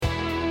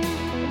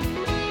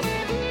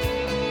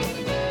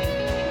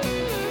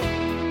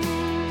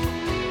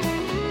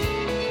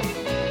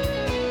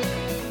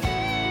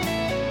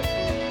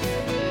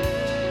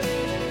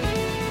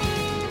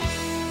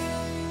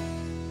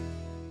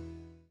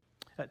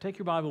Take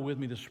your Bible with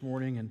me this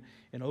morning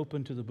and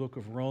open to the book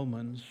of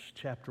Romans,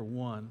 chapter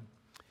 1.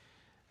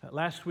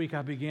 Last week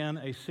I began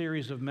a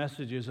series of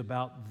messages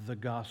about the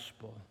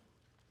gospel.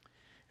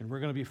 And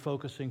we're going to be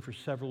focusing for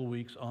several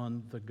weeks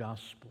on the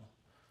gospel.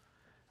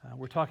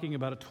 We're talking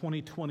about a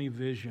 2020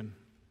 vision,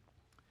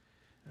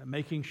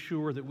 making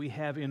sure that we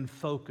have in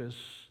focus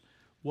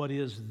what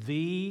is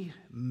the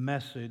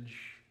message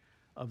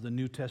of the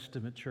New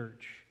Testament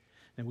church.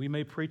 And we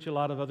may preach a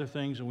lot of other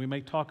things, and we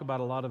may talk about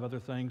a lot of other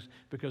things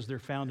because they're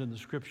found in the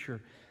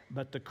Scripture.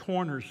 But the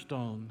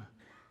cornerstone,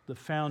 the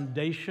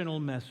foundational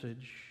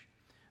message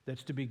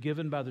that's to be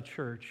given by the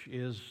church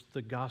is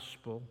the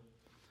gospel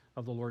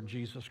of the Lord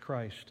Jesus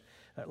Christ.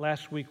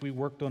 Last week we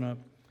worked on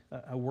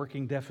a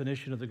working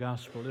definition of the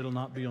gospel. It'll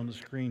not be on the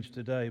screens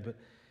today, but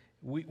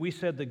we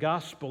said the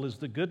gospel is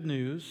the good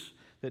news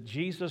that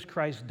Jesus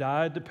Christ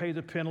died to pay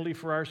the penalty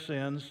for our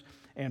sins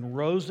and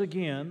rose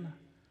again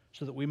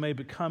so that we may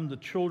become the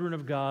children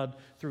of God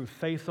through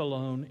faith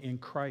alone in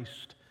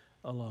Christ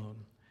alone.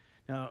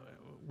 Now,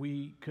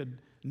 we could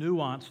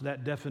nuance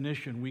that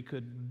definition. We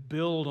could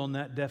build on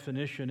that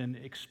definition and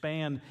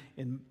expand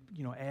and,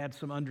 add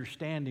some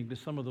understanding to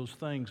some of those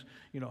things.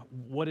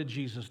 What did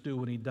Jesus do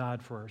when He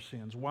died for our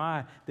sins?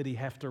 Why did He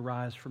have to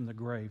rise from the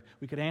grave?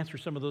 We could answer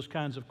some of those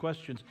kinds of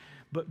questions.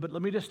 But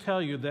let me just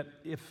tell you that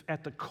if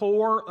at the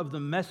core of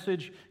the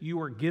message you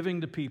are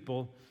giving to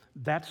people,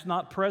 that's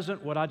not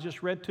present, what I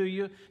just read to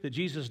you, that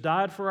Jesus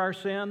died for our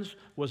sins,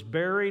 was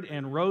buried,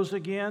 and rose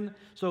again,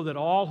 so that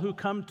all who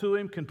come to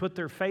Him can put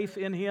their faith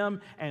in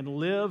Him and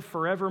live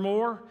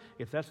forevermore.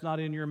 If that's not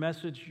in your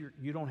message,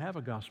 you don't have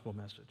a gospel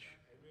message.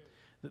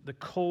 The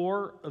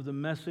core of the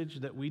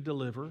message that we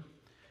deliver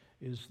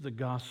is the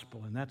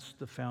gospel, and that's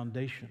the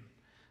foundation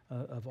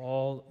of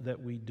all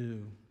that we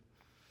do.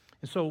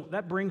 And so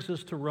that brings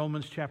us to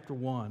Romans chapter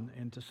 1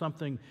 and to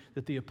something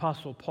that the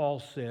Apostle Paul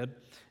said.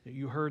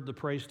 You heard the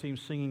praise team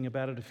singing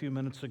about it a few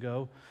minutes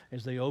ago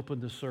as they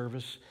opened the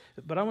service.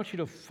 But I want you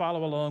to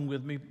follow along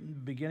with me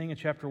beginning in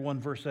chapter 1,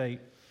 verse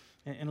 8.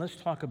 And let's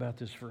talk about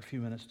this for a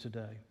few minutes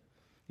today.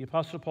 The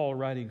Apostle Paul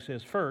writing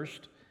says,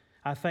 "First,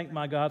 I thank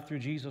my God through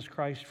Jesus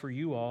Christ for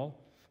you all,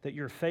 that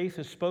your faith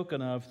is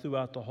spoken of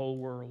throughout the whole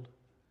world.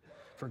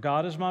 For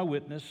God is my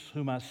witness,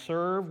 whom I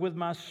serve with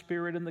my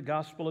spirit in the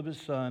gospel of His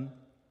Son,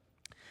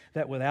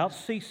 that without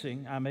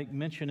ceasing I make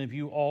mention of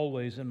you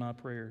always in my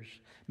prayers,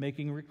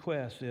 making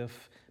requests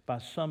if by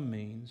some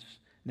means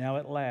now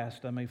at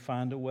last I may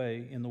find a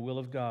way in the will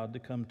of God to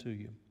come to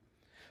you.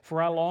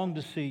 For I long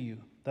to see you,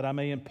 that I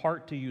may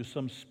impart to you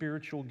some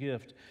spiritual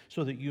gift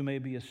so that you may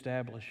be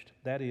established.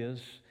 That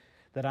is,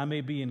 that I may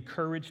be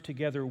encouraged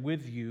together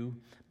with you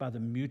by the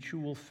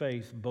mutual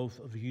faith both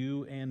of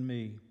you and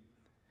me.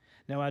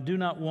 Now I do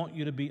not want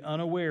you to be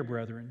unaware,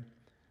 brethren,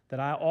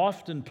 that I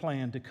often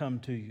planned to come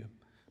to you,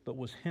 but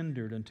was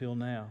hindered until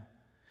now,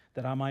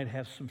 that I might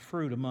have some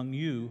fruit among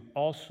you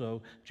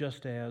also,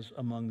 just as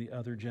among the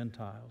other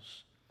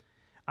Gentiles.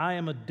 I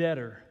am a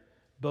debtor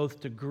both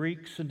to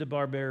Greeks and to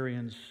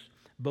barbarians,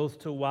 both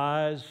to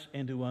wise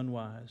and to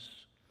unwise.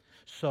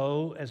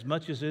 So, as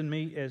much as in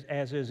me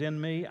as is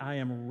in me, I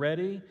am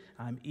ready,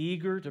 I'm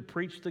eager to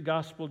preach the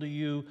gospel to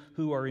you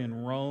who are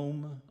in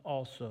Rome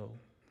also.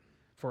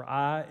 For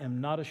I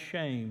am not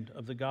ashamed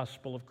of the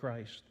gospel of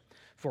Christ.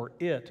 For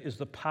it is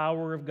the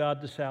power of God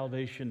to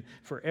salvation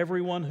for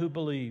everyone who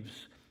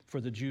believes,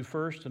 for the Jew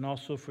first and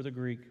also for the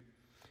Greek.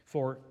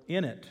 For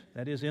in it,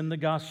 that is in the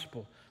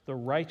gospel, the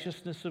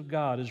righteousness of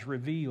God is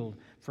revealed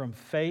from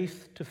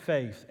faith to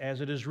faith, as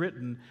it is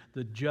written,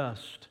 the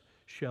just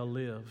shall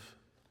live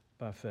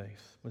by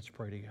faith." Let's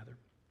pray together.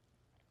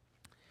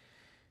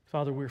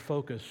 Father, we're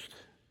focused,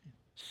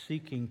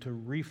 seeking to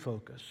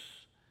refocus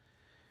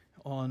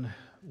on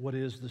what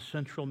is the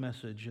central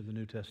message of the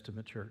New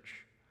Testament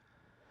church.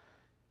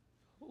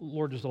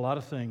 Lord, there's a lot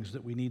of things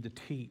that we need to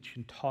teach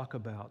and talk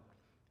about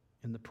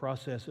in the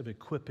process of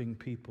equipping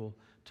people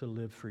to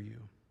live for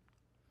you.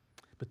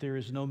 But there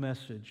is no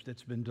message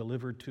that's been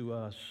delivered to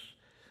us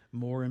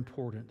more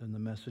important than the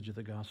message of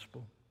the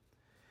gospel.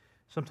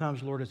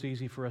 Sometimes, Lord, it's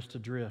easy for us to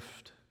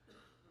drift.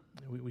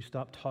 We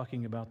stop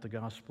talking about the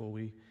gospel.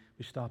 We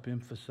stop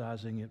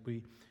emphasizing it.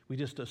 We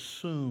just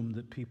assume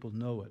that people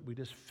know it. We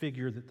just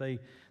figure that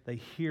they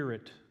hear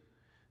it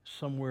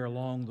somewhere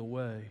along the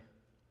way.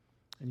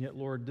 And yet,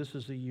 Lord, this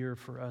is a year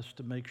for us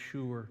to make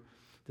sure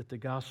that the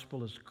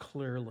gospel is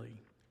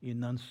clearly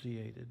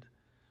enunciated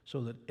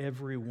so that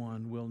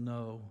everyone will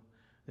know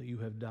that you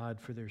have died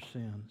for their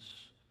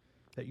sins,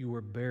 that you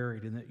were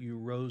buried and that you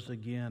rose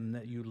again, and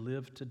that you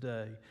live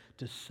today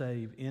to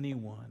save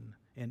anyone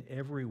and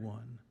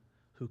everyone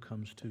who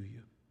comes to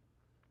you.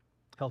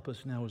 Help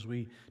us now as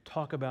we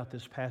talk about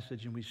this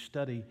passage and we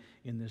study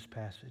in this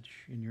passage.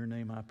 In your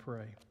name I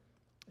pray.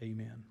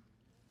 Amen.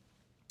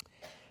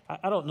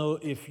 I don't know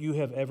if you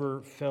have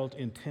ever felt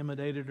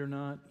intimidated or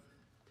not.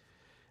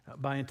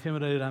 By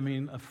intimidated, I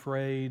mean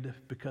afraid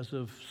because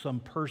of some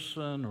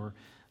person or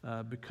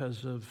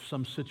because of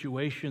some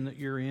situation that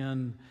you're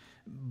in,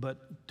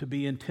 but to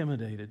be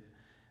intimidated.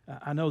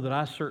 I know that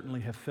I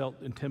certainly have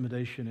felt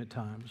intimidation at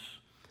times.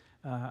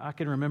 I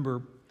can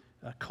remember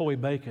Coy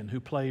Bacon, who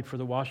played for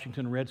the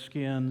Washington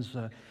Redskins.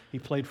 He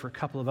played for a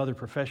couple of other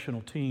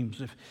professional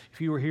teams.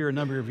 If you were here a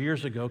number of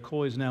years ago,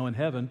 Coy is now in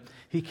heaven.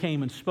 He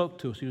came and spoke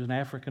to us. He was an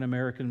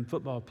African-American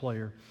football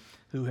player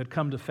who had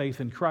come to faith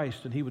in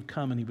Christ, and he would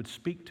come and he would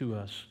speak to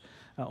us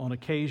on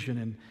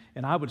occasion,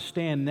 and I would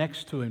stand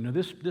next to him. Now,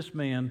 this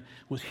man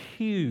was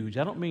huge.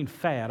 I don't mean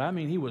fat. I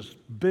mean he was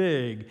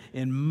big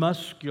and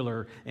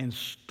muscular and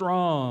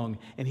strong,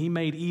 and he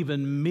made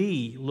even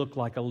me look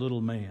like a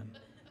little man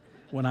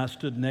when I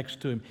stood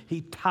next to him.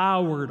 He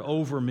towered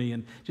over me,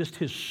 and just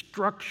his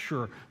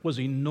structure was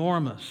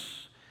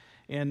enormous.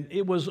 And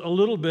it was a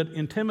little bit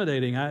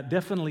intimidating. I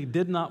definitely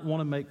did not want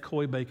to make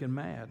Coy Bacon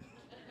mad.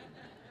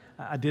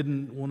 I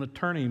didn't want to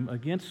turn him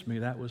against me,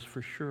 that was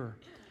for sure.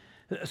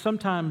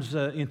 Sometimes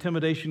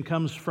intimidation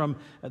comes from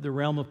the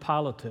realm of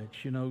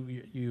politics. You know,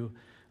 you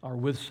are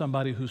with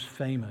somebody who's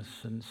famous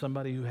and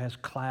somebody who has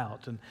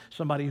clout and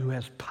somebody who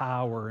has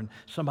power and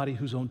somebody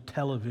who's on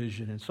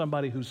television and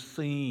somebody who's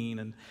seen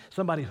and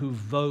somebody who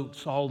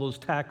votes all those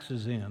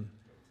taxes in.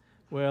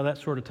 Well, that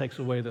sort of takes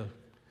away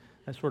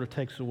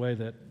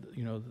that,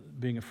 you know,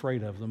 being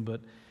afraid of them.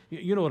 But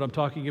you know what I'm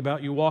talking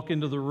about. You walk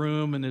into the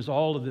room and there's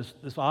all of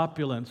this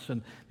opulence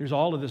and there's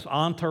all of this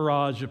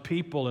entourage of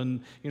people,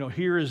 and you know,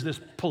 here is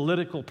this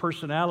political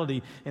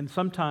personality, and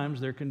sometimes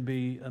there can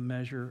be a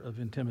measure of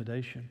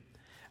intimidation.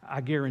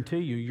 I guarantee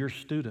you, your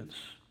students,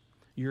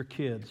 your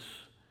kids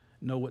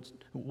know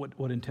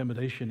what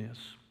intimidation is,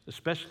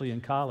 especially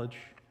in college.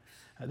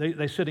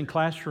 They sit in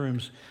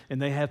classrooms and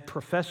they have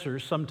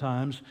professors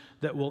sometimes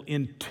that will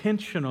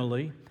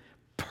intentionally,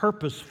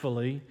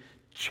 purposefully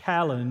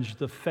challenge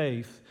the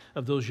faith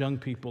of those young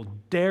people,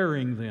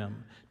 daring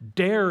them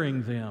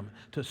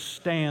to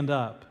stand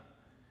up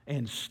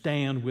and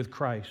stand with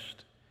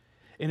Christ.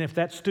 And if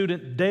that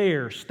student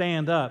dare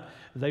stand up,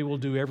 they will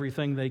do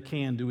everything they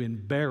can to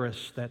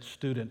embarrass that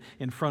student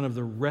in front of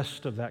the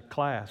rest of that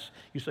class.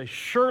 You say,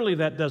 surely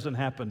that doesn't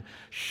happen.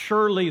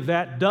 Surely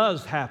that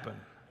does happen.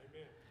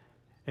 Amen.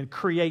 And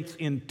creates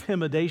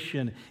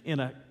intimidation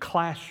in a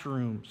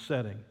classroom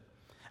setting.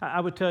 I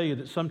would tell you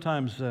that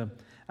sometimes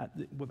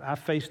I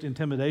faced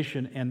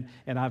intimidation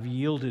and I've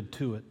yielded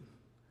to it.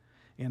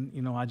 And,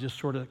 you know, I just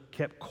sort of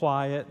kept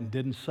quiet and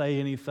didn't say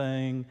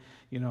anything.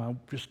 You know,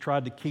 I just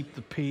tried to keep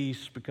the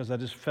peace because I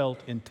just felt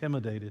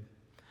intimidated.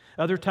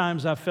 Other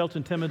times I felt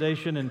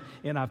intimidation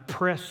and I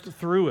pressed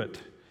through it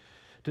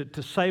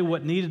to say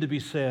what needed to be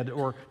said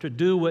or to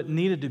do what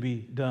needed to be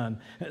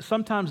done.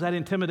 Sometimes that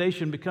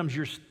intimidation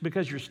becomes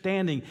because you're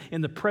standing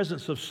in the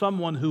presence of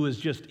someone who is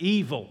just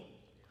evil.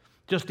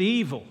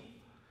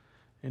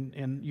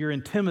 And you're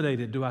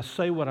intimidated. Do I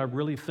say what I'm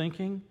really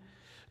thinking?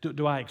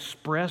 Do I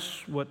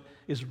express what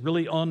is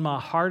really on my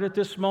heart at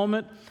this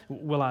moment?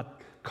 Will I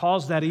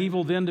cause that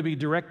evil then to be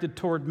directed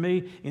toward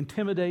me?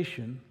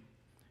 Intimidation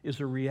is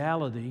a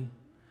reality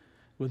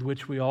with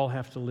which we all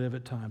have to live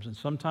at times. And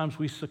sometimes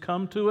we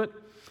succumb to it,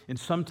 and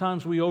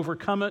sometimes we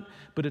overcome it,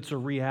 but it's a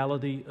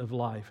reality of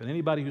life. And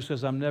anybody who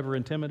says, I'm never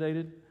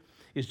intimidated,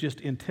 is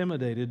just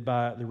intimidated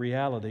by the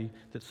reality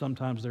that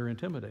sometimes they're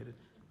intimidated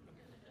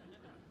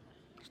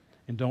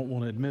and don't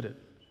want to admit it.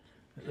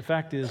 The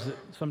fact is that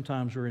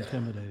sometimes we're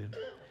intimidated.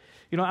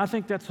 You know, I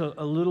think that's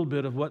a little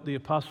bit of what the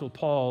Apostle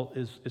Paul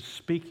is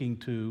speaking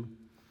to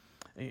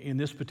in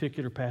this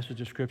particular passage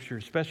of Scripture,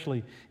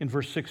 especially in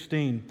verse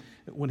 16,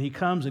 when he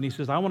comes and he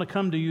says, I want to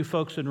come to you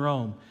folks in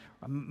Rome.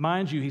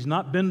 Mind you, he's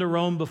not been to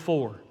Rome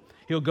before.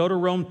 He'll go to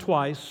Rome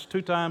twice,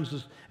 2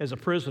 times as a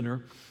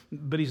prisoner,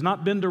 but he's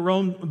not been to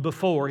Rome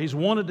before. He's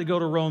wanted to go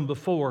to Rome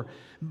before,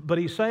 but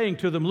he's saying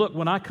to them, look,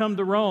 when I come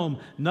to Rome,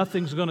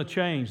 nothing's going to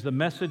change. The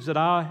message that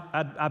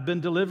I've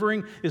been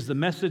delivering is the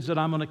message that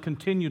I'm going to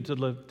continue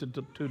to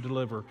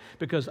deliver,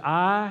 because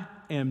I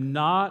am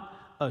not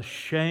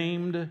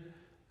ashamed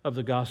of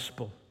the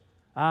gospel.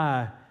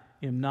 I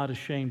am not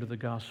ashamed of the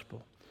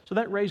gospel. So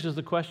that raises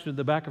the question in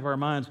the back of our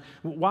minds,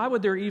 why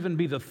would there even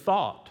be the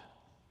thought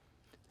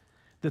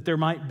that there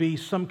might be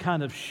some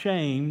kind of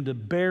shame to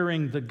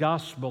bearing the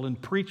gospel and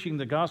preaching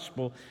the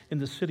gospel in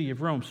the city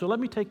of Rome? So let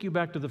me take you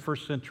back to the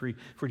first century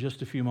for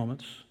just a few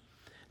moments.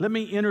 Let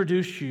me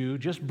introduce you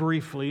just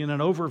briefly in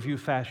an overview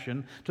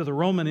fashion to the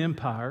Roman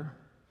Empire,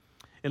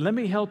 and let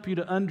me help you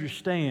to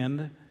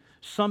understand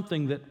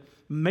something that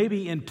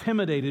maybe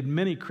intimidated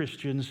many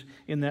Christians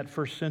in that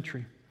first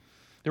century.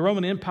 The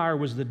Roman Empire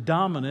was the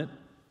dominant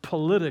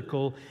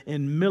political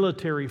and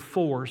military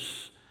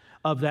force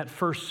of that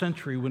first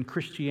century when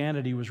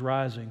Christianity was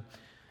rising.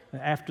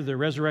 After the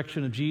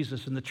resurrection of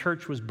Jesus and the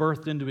church was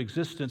birthed into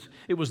existence,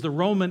 it was the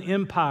Roman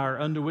Empire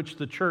under which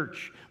the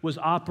church was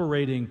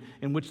operating,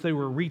 in which they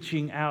were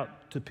reaching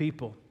out to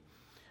people.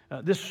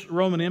 This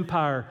Roman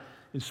Empire,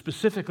 and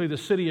specifically the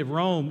city of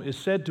Rome, is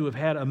said to have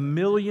had 1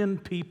 million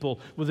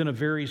people within a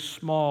very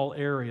small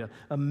area.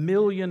 1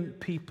 million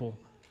people.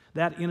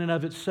 That in and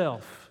of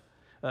itself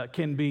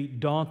can be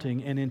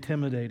daunting and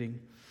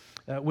intimidating.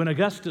 When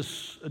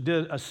Augustus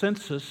did a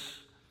census,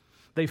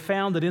 they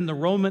found that in the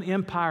Roman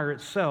Empire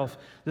itself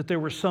that there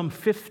were some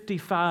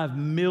 55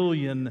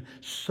 million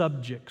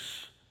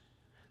subjects.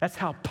 That's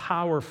how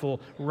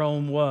powerful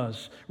Rome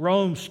was.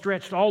 Rome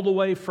stretched all the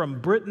way from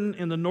Britain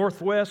in the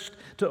northwest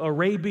to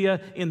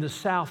Arabia in the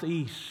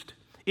southeast.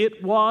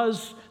 It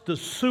was the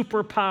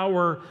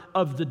superpower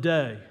of the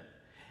day.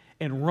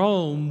 And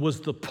Rome was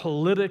the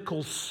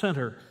political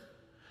center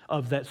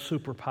of that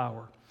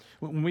superpower.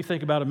 When we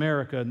think about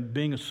America and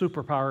being a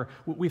superpower,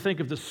 we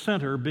think of the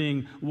center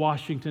being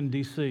Washington,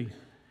 D.C.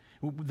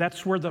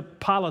 That's where the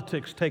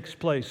politics takes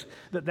place.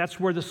 That's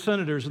where the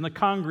senators and the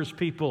Congress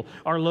people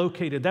are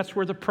located. That's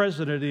where the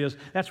president is.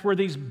 That's where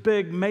these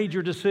big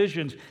major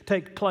decisions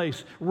take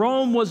place.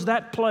 Rome was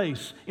that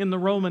place in the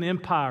Roman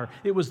Empire.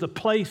 It was the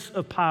place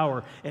of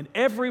power. And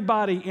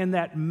everybody in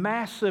that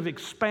massive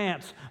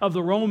expanse of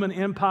the Roman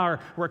Empire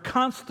were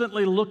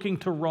constantly looking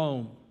to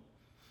Rome.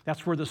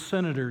 That's where the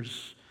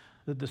senators,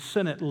 the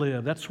Senate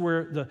lived. That's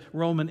where the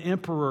Roman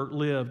emperor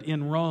lived,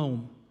 in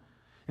Rome.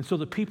 And so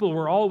the people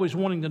were always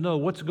wanting to know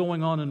what's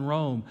going on in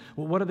Rome.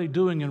 Well, what are they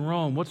doing in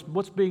Rome?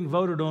 What's being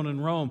voted on in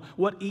Rome?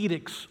 What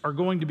edicts are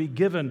going to be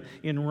given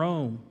in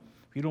Rome?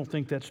 If you don't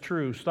think that's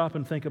true, stop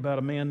and think about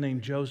a man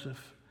named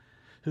Joseph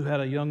who had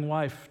a young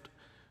wife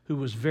who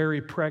was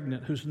very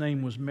pregnant, whose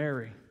name was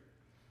Mary.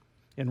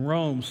 And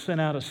Rome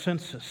sent out a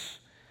census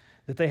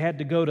that they had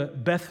to go to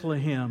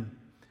Bethlehem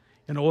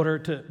in order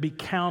to be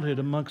counted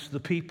amongst the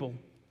people.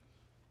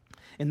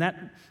 And that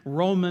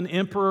Roman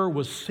emperor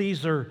was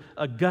Caesar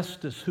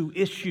Augustus, who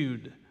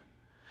issued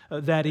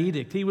that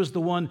edict. He was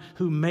the one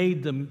who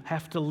made them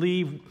have to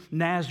leave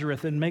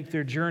Nazareth and make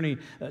their journey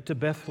to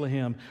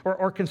Bethlehem.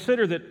 Or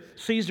consider that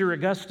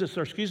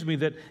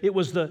that it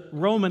was the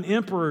Roman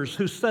emperors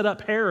who set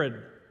up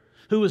Herod,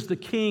 who was the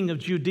king of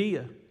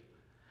Judea.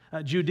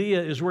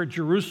 Judea is where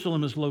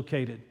Jerusalem is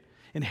located.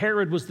 And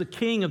Herod was the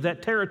king of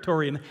that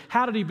territory. And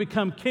how did he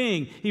become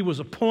king? He was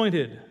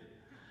appointed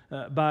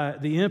by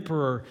the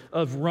emperor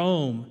of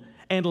Rome.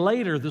 And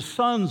later, the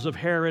sons of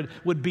Herod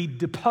would be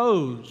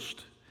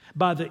deposed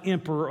by the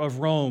emperor of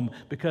Rome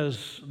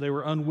because they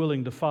were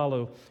unwilling to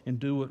follow and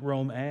do what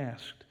Rome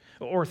asked.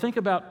 Or think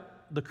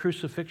about the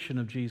crucifixion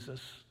of Jesus.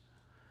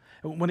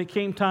 When it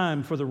came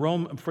time for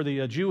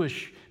the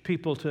Jewish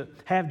people to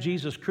have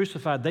Jesus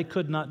crucified, they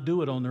could not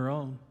do it on their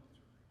own.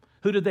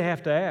 Who did they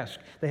have to ask?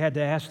 They had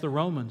to ask the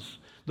Romans,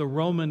 the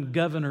Roman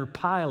governor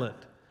Pilate,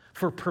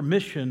 for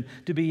permission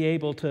to be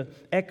able to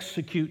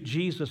execute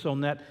Jesus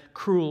on that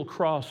cruel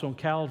cross on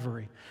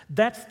Calvary.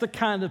 That's the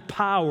kind of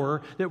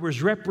power that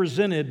was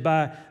represented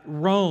by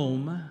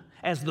Rome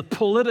as the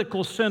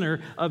political center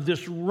of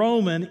this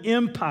Roman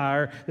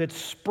Empire that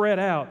spread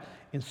out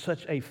in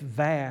such a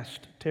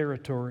vast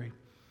territory.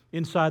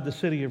 Inside the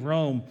city of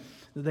Rome,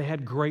 they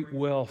had great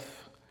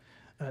wealth.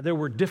 There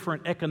were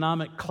different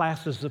economic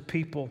classes of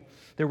people.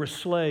 There were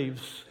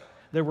slaves.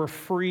 There were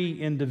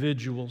free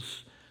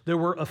individuals. There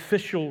were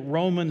official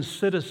Roman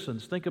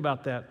citizens. Think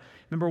about that.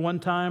 Remember one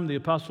time the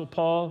Apostle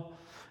Paul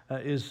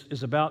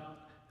is about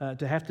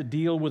to have to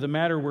deal with a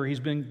matter where he's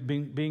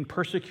being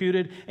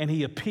persecuted, and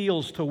he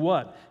appeals to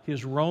what?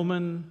 His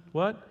Roman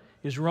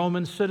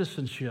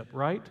citizenship,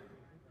 right?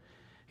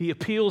 He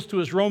appeals to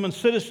his Roman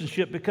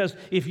citizenship because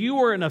if you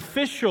were an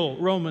official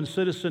Roman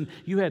citizen,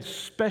 you had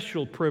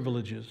special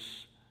privileges.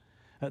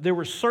 There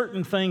were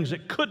certain things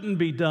that couldn't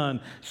be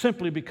done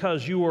simply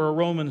because you were a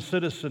Roman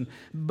citizen.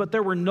 But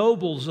there were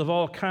nobles of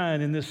all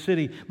kind in this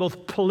city,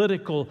 both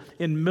political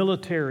and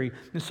military.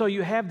 And so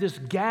you have this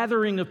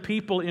gathering of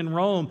people in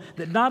Rome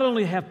that not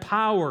only have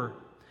power,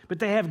 but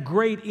they have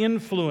great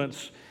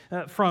influence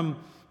from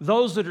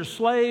those that are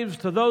slaves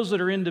to those that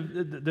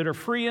are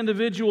free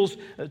individuals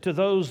to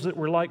those that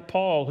were like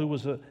Paul, who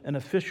was an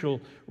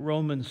official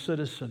Roman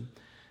citizen.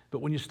 But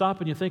when you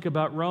stop and you think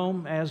about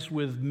Rome, as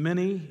with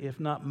many, if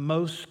not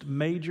most,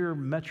 major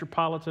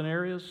metropolitan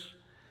areas,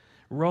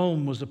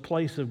 Rome was a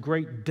place of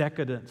great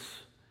decadence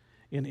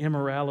in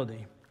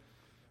immorality.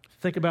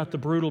 Think about the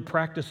brutal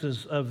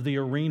practices of the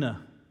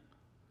arena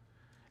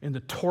and the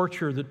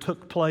torture that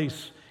took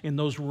place in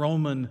those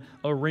Roman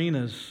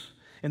arenas.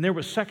 And there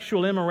was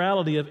sexual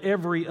immorality of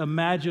every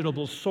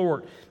imaginable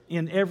sort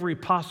in every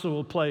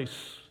possible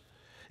place.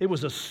 It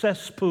was a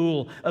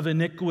cesspool of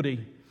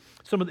iniquity.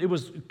 It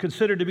was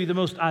considered to be the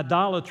most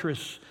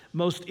idolatrous,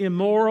 most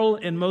immoral,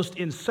 and most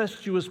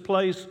incestuous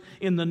place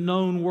in the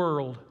known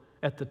world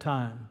at the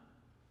time.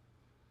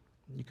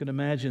 You can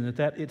imagine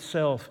that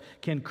itself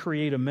can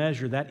create a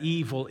measure, that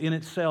evil in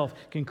itself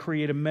can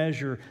create a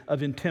measure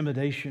of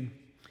intimidation.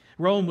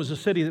 Rome was a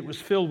city that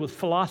was filled with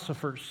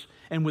philosophers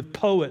and with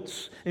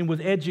poets and with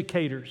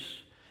educators.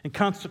 And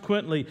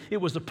consequently, it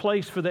was a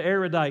place for the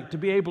erudite to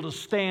be able to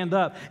stand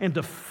up and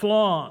to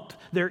flaunt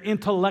their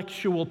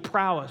intellectual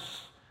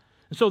prowess.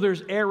 And so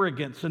there's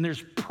arrogance and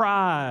there's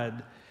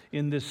pride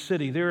in this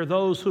city. There are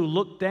those who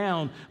look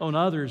down on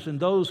others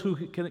and those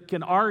who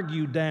can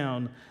argue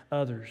down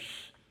others.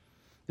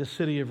 This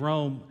city of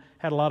Rome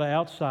had a lot of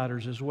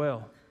outsiders as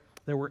well.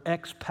 There were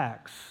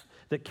expats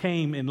that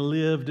came and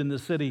lived in the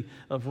city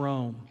of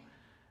Rome.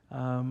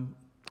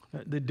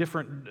 The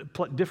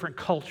different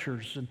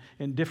cultures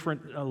and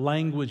different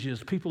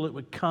languages, people that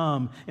would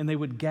come and they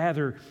would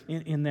gather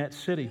in that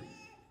city.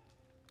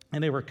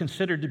 and they were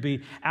considered to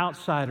be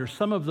outsiders.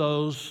 Some of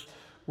those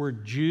were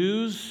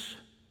Jews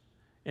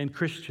and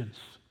Christians.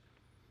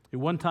 At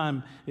one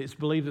time, it's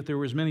believed that there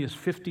were as many as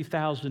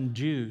 50,000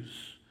 Jews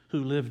who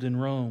lived in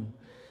Rome.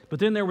 But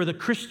then there were the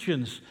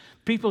Christians,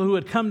 people who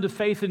had come to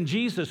faith in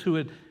Jesus who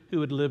had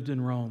lived in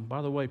Rome.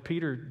 By the way,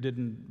 Peter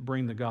didn't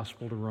bring the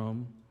gospel to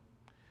Rome.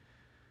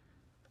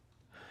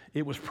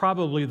 It was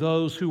probably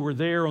those who were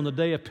there on the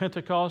day of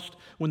Pentecost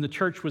when the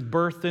church was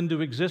birthed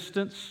into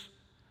existence,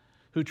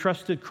 who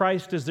trusted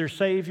Christ as their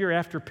Savior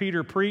after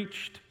Peter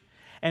preached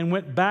and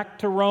went back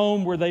to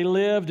Rome where they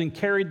lived and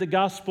carried the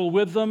gospel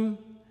with them.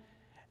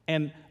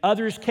 And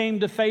others came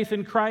to faith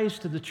in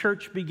Christ and the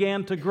church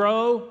began to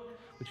grow,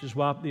 which is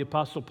why the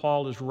Apostle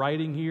Paul is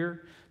writing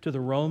here to the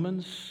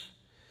Romans.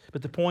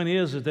 But the point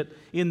is that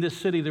in this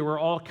city there were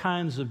all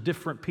kinds of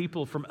different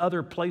people from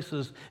other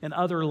places and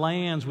other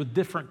lands with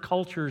different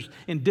cultures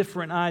and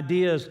different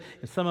ideas,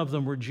 and some of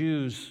them were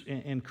Jews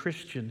and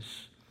Christians.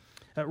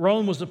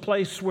 Rome was a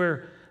place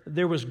where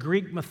there was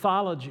Greek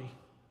mythology,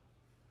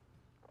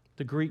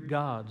 the Greek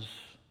gods.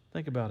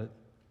 Think about it.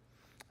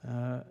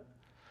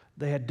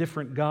 They had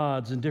different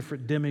gods and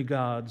different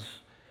demigods.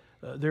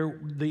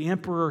 The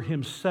emperor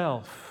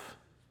himself,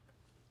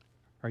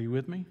 are you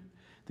with me?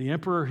 The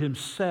emperor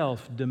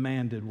himself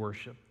demanded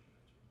worship.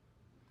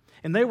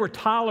 And they were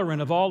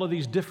tolerant of all of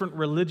these different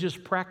religious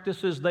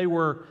practices. They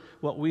were,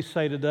 what we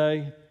say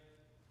today,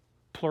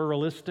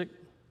 pluralistic.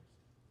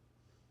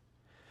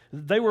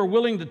 They were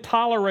willing to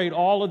tolerate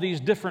all of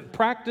these different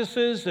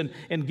practices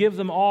and give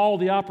them all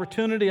the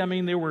opportunity. I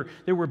mean, there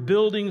were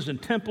buildings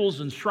and temples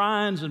and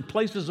shrines and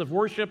places of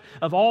worship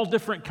of all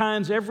different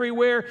kinds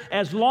everywhere,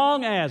 as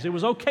long as it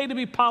was okay to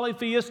be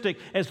polytheistic,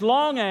 as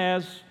long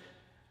as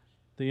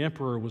the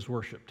emperor was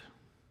worshiped.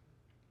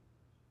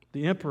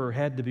 The emperor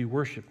had to be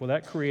worshiped. Well,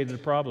 that created a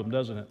problem,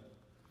 doesn't it?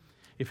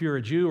 If you're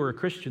a Jew or a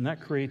Christian,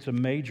 that creates a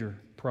major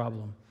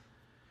problem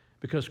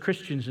because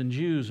Christians and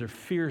Jews are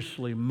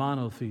fiercely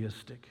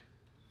monotheistic.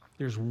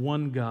 There's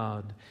one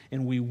God,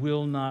 and we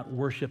will not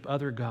worship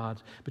other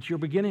gods. But you're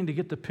beginning to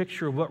get the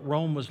picture of what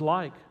Rome was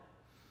like.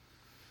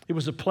 It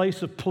was a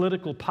place of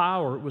political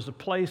power. It was a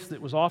place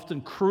that was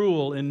often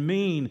cruel and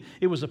mean.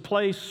 It was a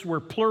place where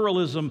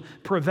pluralism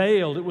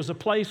prevailed. It was a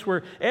place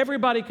where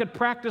everybody could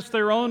practice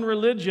their own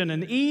religion,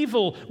 and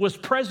evil was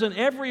present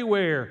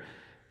everywhere.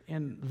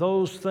 And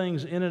those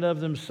things in and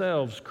of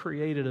themselves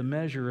created a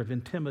measure of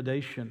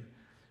intimidation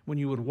when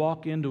you would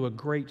walk into a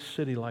great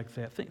city like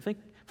that. Think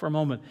for a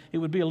moment. It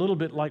would be a little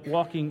bit like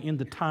walking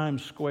into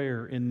Times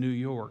Square in New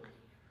York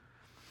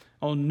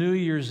on New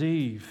Year's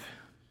Eve,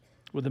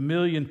 with 1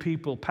 million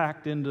people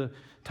packed into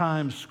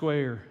Times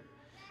Square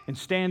and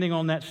standing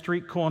on that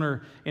street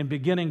corner and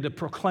beginning to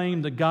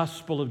proclaim the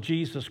gospel of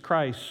Jesus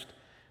Christ.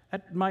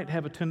 That might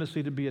have a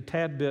tendency to be a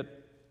tad bit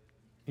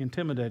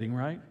intimidating,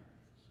 right?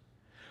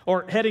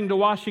 Or heading to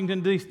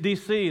Washington,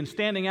 D.C. and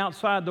standing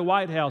outside the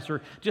White House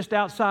or just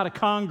outside of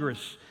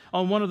Congress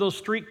on one of those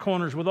street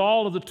corners with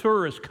all of the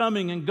tourists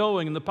coming and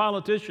going and the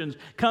politicians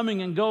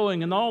coming and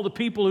going and all the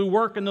people who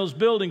work in those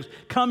buildings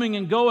coming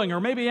and going, or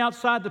maybe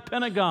outside the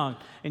Pentagon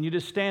and you're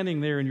just standing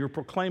there and you're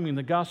proclaiming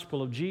the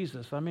gospel of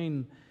Jesus. I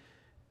mean,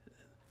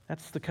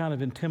 that's the kind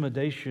of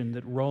intimidation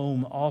that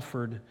Rome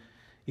offered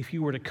if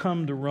you were to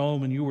come to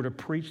Rome and you were to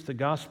preach the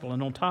gospel.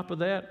 And on top of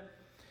that,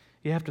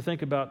 you have to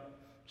think about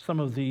some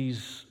of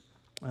these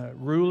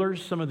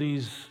rulers, some of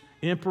these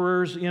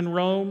emperors in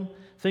Rome.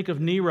 Think of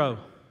Nero.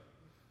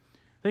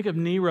 Think of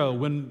Nero.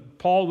 When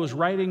Paul was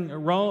writing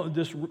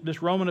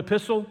this Roman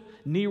epistle,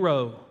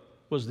 Nero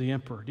was the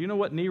emperor. Do you know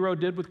what Nero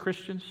did with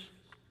Christians?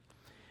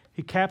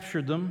 He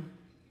captured them,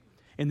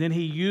 and then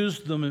he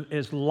used them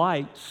as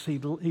lights.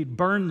 He'd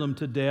burned them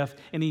to death,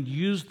 and he'd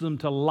used them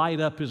to light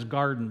up his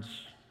gardens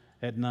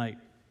at night.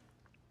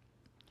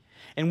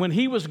 And when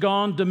he was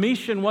gone,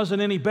 Domitian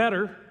wasn't any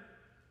better.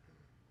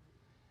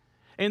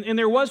 And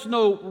there was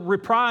no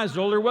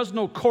reprisal. There was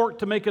no court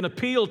to make an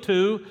appeal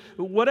to.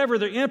 Whatever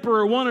the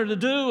emperor wanted to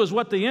do is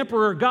what the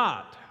emperor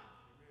got.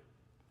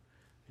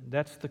 And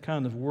that's the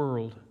kind of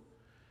world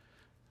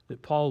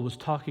that Paul was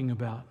talking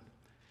about.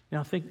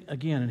 Now think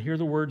again and hear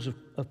the words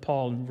of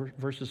Paul in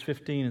verses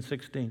 15 and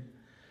 16.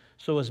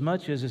 So as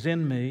much as is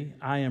in me,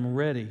 I am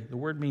ready. The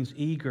word means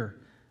eager.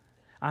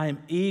 I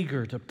am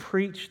eager to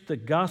preach the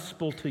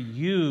gospel to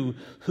you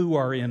who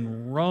are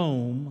in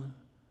Rome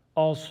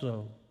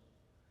also.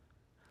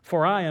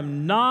 For I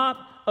am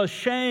not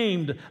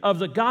ashamed of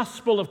the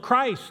gospel of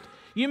Christ.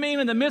 You mean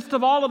in the midst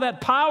of all of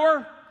that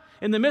power,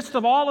 in the midst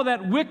of all of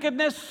that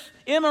wickedness,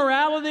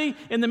 immorality,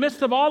 in the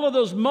midst of all of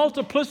those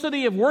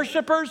multiplicity of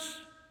worshipers,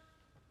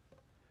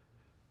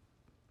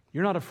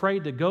 you're not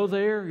afraid to go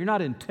there? You're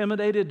not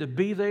intimidated to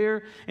be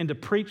there and to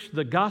preach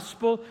the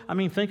gospel? I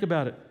mean, think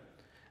about it.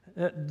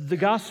 The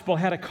gospel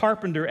had a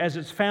carpenter as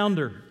its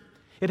founder.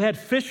 It had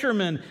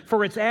fishermen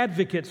for its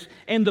advocates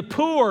and the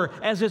poor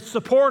as its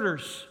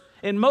supporters.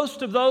 And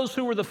most of those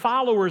who were the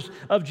followers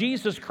of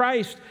Jesus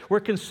Christ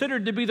were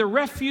considered to be the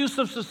refuse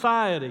of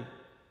society.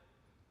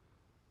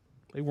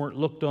 They weren't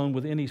looked on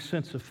with any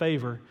sense of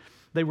favor.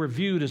 They were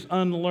viewed as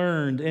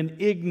unlearned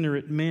and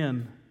ignorant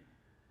men.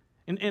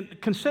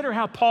 And consider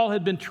how Paul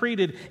had been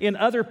treated in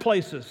other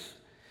places.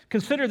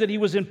 Consider that he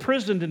was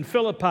imprisoned in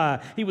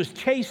Philippi. He was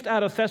chased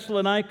out of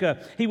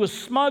Thessalonica. He was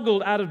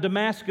smuggled out of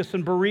Damascus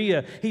and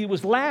Berea. He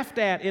was laughed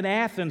at in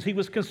Athens. He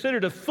was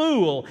considered a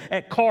fool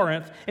at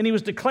Corinth. And he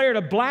was declared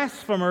a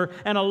blasphemer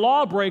and a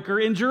lawbreaker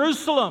in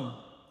Jerusalem.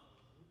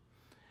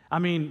 I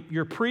mean,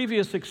 your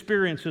previous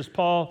experiences,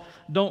 Paul,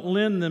 don't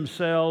lend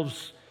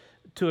themselves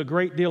to a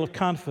great deal of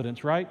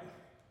confidence, right?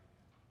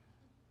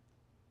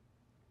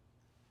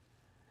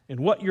 And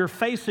what you're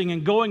facing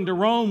and going to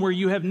Rome where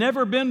you have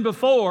never been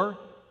before,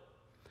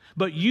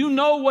 but you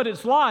know what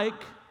it's like,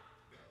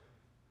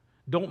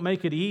 don't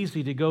make it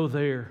easy to go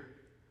there.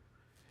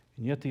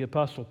 And yet the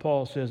Apostle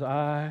Paul says,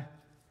 I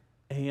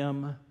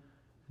am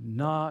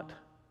not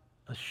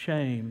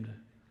ashamed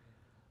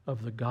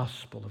of the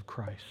gospel of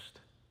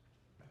Christ.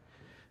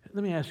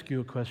 Let me ask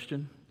you a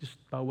question, just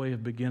by way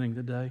of beginning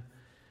today.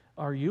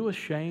 Are you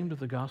ashamed of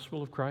the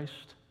gospel of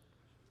Christ?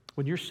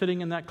 When you're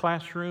sitting in that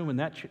classroom and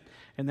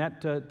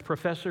that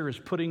professor is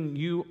putting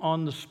you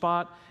on the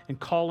spot and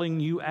calling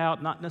you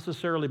out, not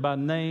necessarily by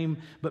name,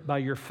 but by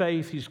your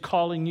faith, he's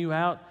calling you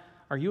out.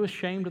 Are you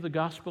ashamed of the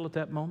gospel at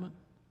that moment?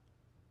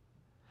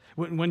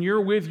 When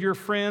you're with your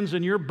friends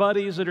and your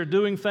buddies that are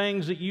doing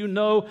things that you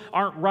know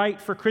aren't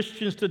right for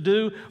Christians to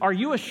do, are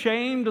you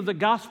ashamed of the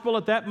gospel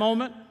at that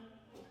moment?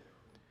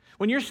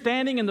 When you're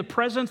standing in the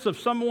presence of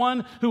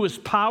someone who is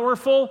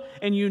powerful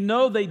and you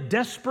know they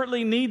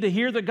desperately need to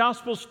hear the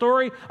gospel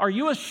story, are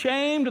you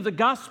ashamed of the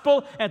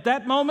gospel at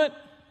that moment?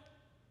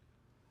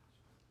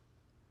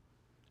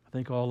 I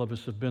think all of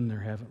us have been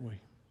there, haven't we?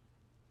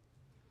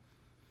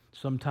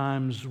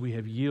 Sometimes we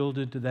have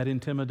yielded to that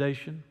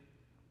intimidation.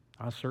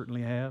 I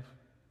certainly have.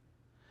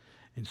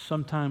 And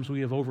sometimes we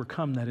have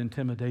overcome that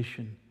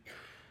intimidation.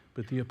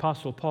 But the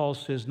Apostle Paul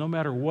says, no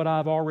matter what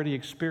I've already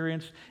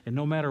experienced and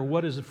no matter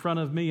what is in front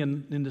of me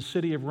in the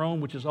city of Rome,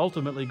 which is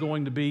ultimately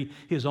going to be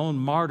his own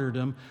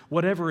martyrdom,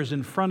 whatever is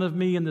in front of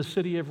me in the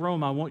city of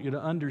Rome, I want you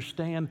to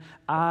understand,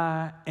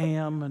 I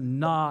am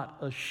not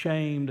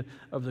ashamed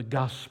of the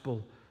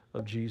gospel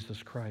of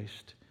Jesus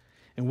Christ.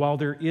 And while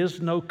there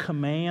is no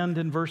command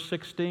in verse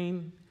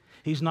 16,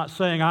 he's not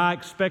saying, I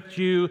expect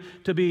you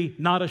to be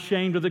not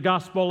ashamed of the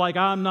gospel like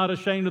I'm not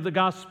ashamed of the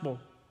gospel.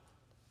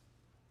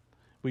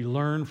 We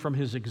learn from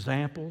his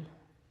example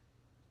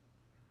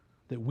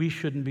that we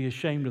shouldn't be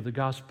ashamed of the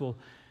gospel,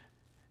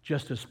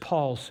 just as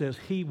Paul says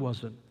he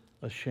wasn't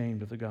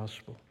ashamed of the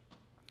gospel.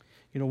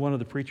 You know, one of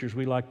the preachers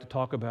we like to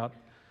talk about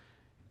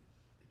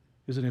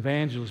is an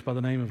evangelist by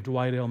the name of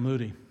Dwight L.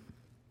 Moody.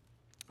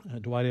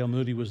 Dwight L.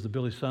 Moody was the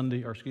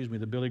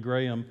the Billy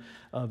Graham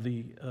of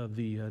the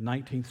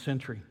 19th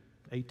century,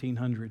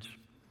 1800s.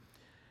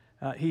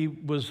 He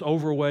was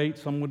overweight.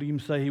 Some would even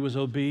say he was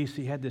obese.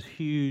 He had this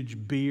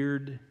huge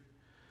beard.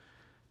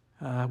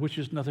 Which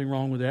is nothing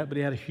wrong with that, but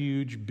he had a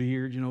huge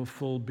beard,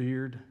 full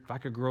beard. If I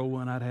could grow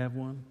one, I'd have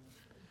one.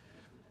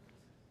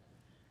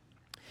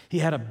 He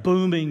had a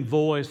booming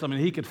voice. I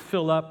mean, he could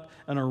fill up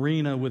an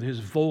arena with his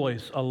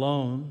voice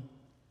alone.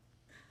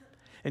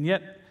 And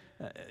yet,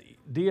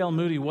 D.L.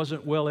 Moody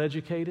wasn't well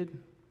educated.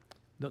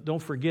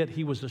 Don't forget,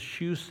 he was a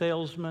shoe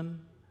salesman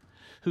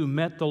who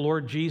met the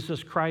Lord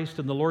Jesus Christ,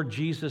 and the Lord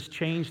Jesus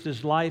changed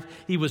his life.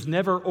 He was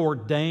never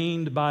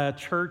ordained by a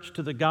church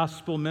to the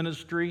gospel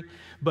ministry,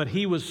 but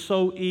he was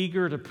so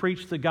eager to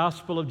preach the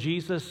gospel of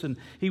Jesus, and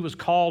he was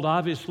called,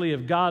 obviously,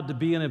 of God to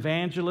be an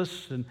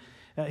evangelist. And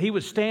he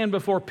would stand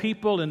before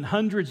people, and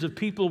hundreds of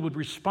people would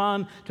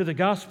respond to the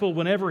gospel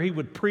whenever he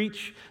would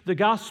preach the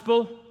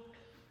gospel.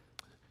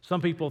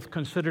 Some people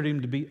considered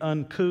him to be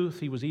uncouth.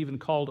 He was even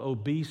called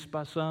obese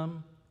by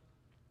some.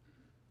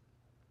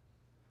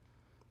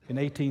 In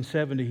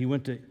 1870, he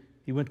went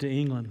to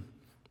England.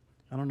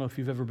 I don't know if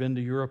you've ever been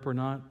to Europe or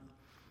not.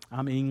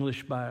 I'm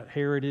English by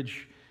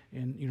heritage,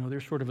 and they're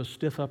sort of a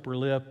stiff upper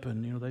lip,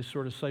 and they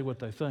sort of say what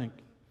they think.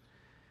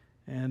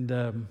 And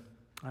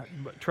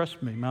but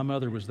trust me, my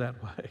mother was that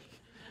way.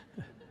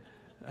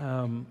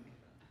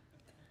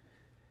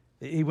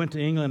 He went to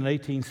England in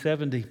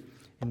 1870,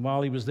 and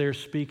while he was there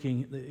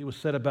speaking, it was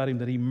said about him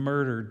that he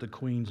murdered the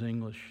Queen's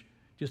English,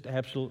 just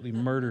absolutely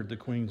murdered the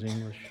Queen's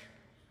English.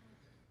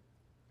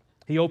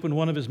 He opened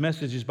one of his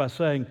messages by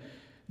saying,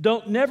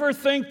 "Don't never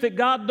think that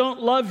God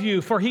don't love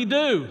you, for He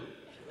do."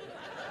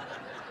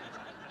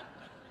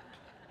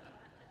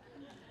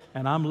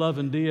 And I'm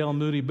loving D.L.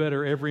 Moody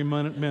better every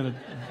minute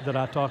that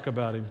I talk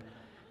about him,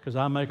 because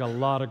I make a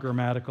lot of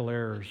grammatical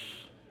errors.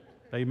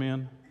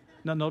 Amen?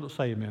 No, don't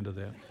say amen to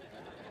that.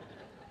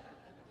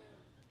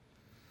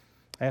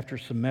 After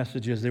some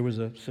messages, there was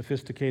a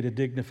sophisticated,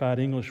 dignified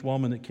English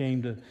woman that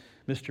came to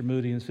Mr.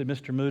 Moody and said,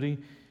 "Mr. Moody,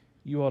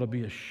 you ought to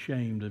be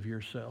ashamed of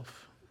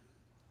yourself.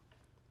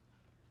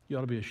 You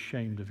ought to be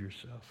ashamed of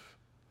yourself."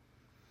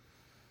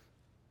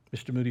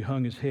 Mr. Moody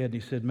hung his head and he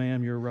said,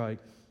 "Ma'am, you're right.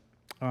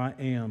 I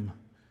am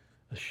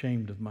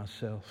ashamed of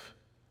myself.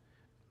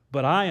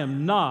 But I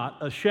am not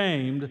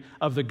ashamed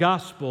of the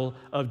gospel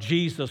of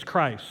Jesus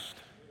Christ.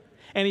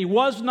 And he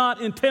was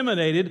not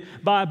intimidated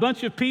by a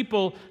bunch of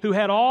people who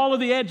had all of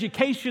the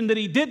education that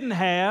he didn't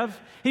have.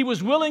 He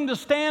was willing to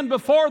stand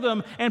before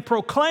them and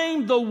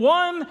proclaim the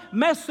one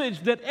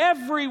message that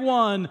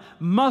everyone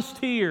must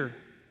hear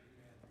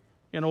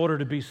in order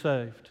to be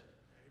saved.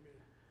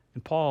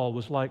 And Paul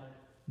was like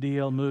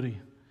D.L. Moody.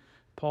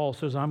 Paul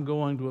says, I'm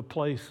going to a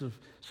place of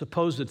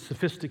supposed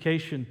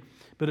sophistication,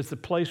 but it's a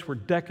place where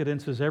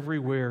decadence is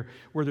everywhere,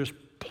 where there's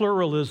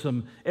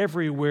pluralism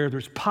everywhere,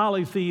 there's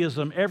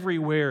polytheism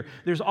everywhere,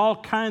 there's all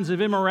kinds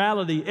of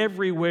immorality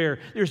everywhere,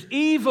 there's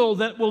evil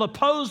that will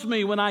oppose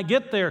me when I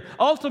get there.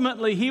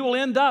 Ultimately, he will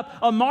end up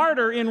a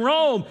martyr in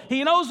Rome.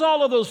 He knows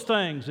all of those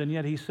things, and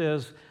yet he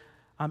says,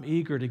 I'm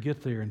eager to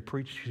get there and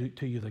preach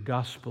to you the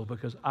gospel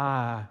because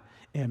I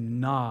am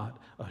not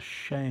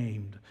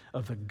ashamed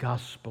of the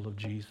gospel of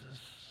Jesus.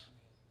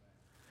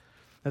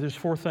 Now, there's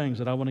 4 things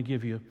that I want to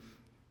give you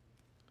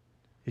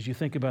as you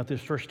think about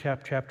this first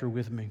chapter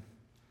with me,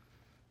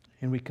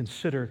 and we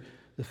consider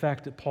the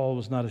fact that Paul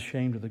was not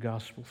ashamed of the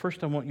gospel.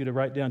 First, I want you to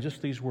write down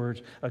just these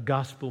words, a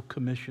gospel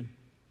commission.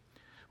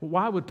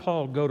 Why would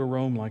Paul go to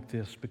Rome like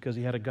this? Because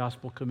he had a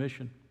gospel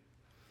commission.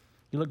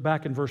 You look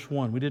back in verse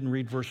 1. We didn't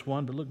read verse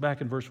 1, but look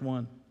back in verse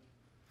 1.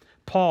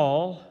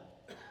 Paul,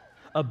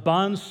 a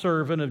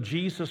bondservant of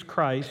Jesus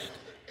Christ,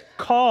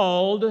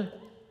 called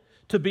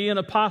to be an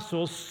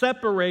apostle,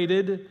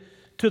 separated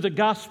to the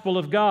gospel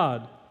of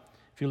God.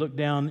 If you look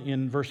down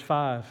in verse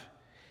 5,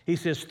 he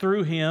says,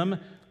 through him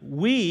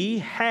we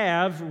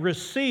have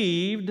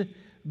received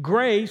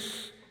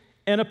grace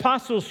and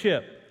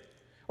apostleship.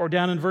 Or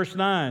down in verse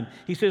 9,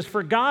 he says,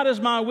 for God is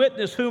my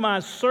witness, whom I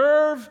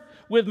serve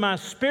with my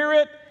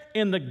spirit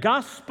in the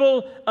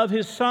gospel of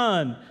his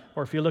Son.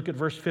 Or if you look at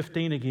verse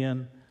 15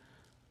 again,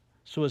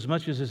 so as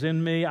much as is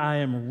in me, I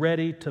am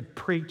ready to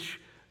preach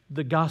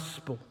the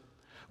gospel.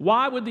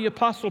 Why would the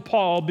Apostle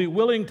Paul be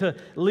willing to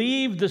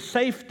leave the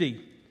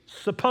safety,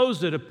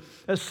 supposed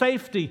a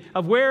safety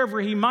of wherever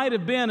he might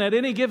have been at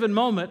any given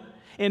moment,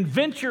 and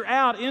venture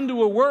out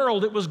into a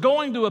world that was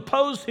going to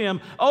oppose him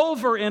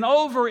over and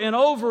over and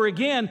over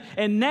again?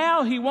 And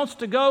now he wants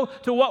to go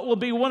to what will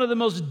be one of the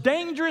most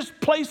dangerous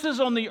places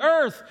on the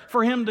earth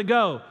for him to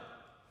go.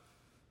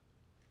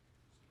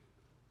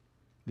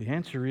 The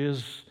answer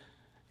is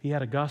he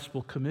had a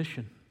gospel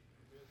commission.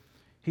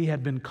 He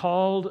had been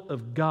called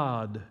of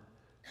God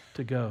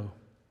to go.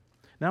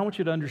 Now, I want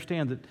you to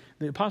understand that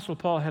the Apostle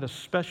Paul had a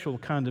special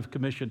kind of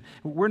commission.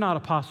 We're not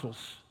apostles.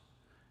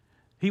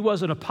 He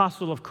was an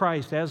apostle of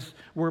Christ, as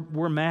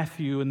were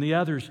Matthew and the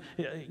others,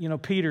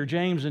 Peter,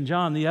 James, and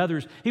John, the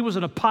others. He was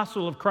an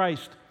apostle of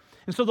Christ.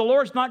 And so the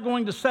Lord's not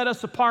going to set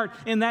us apart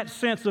in that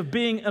sense of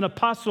being an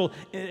apostle,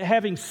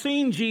 having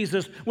seen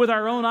Jesus with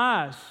our own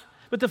eyes.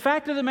 But the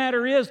fact of the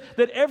matter is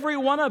that every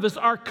one of us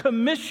are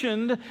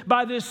commissioned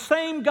by this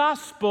same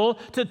gospel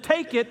to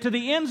take it to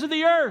the ends of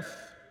the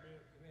earth.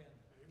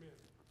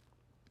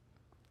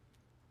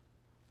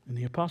 And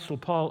the Apostle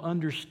Paul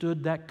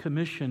understood that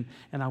commission,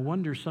 and I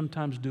wonder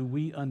sometimes, do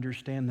we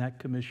understand that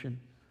commission?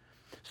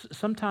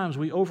 Sometimes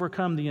we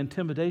overcome the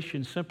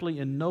intimidation simply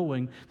in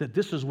knowing that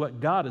this is what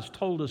God has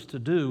told us to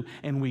do,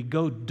 and we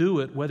go do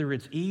it, whether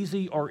it's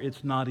easy or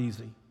it's not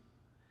easy.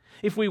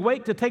 If we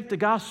wait to take the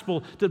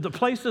gospel to the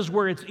places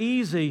where it's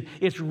easy,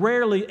 it's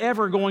rarely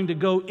ever going to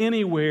go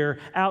anywhere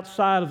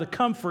outside of the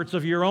comforts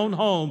of your own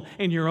home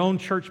and your own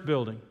church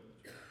building.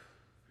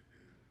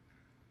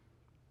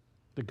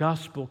 The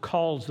gospel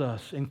calls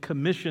us and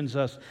commissions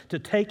us to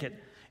take it,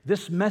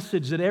 this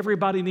message that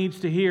everybody needs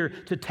to hear,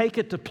 to take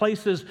it to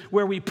places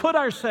where we put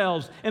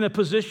ourselves in a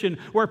position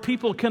where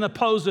people can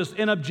oppose us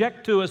and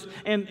object to us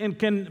and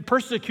can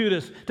persecute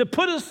us, to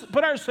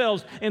put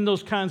ourselves in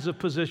those kinds of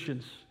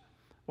positions.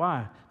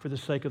 Why? For the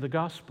sake of the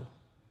gospel.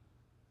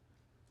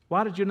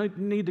 Why did you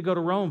need to go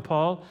to Rome,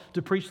 Paul,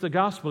 to preach the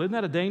gospel? Isn't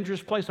that a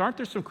dangerous place? Aren't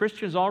there some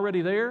Christians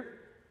already there?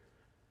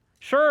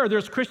 Sure,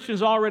 there's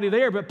Christians already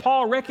there, but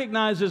Paul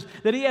recognizes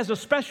that he has a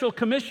special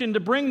commission to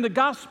bring the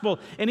gospel.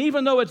 And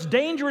even though it's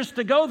dangerous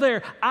to go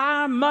there,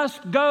 I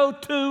must go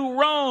to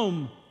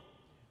Rome.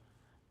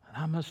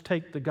 And I must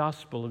take the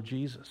gospel of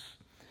Jesus.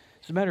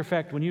 As a matter of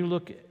fact, when you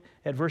look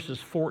at verses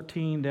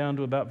 14 down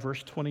to about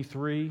verse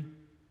 23,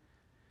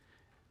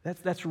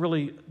 that's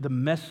really the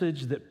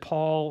message that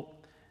Paul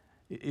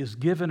is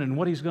given and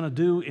what he's going to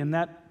do in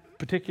that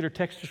particular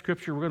text of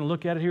Scripture. We're going to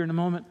look at it here in a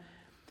moment.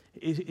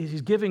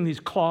 He's giving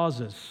these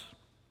clauses,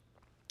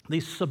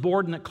 these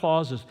subordinate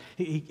clauses.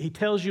 He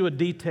tells you a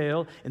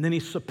detail, and then he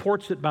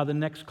supports it by the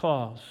next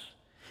clause.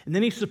 And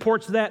then he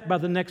supports that by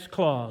the next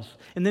clause.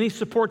 And then he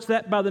supports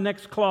that by the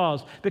next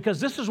clause, because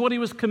this is what he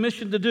was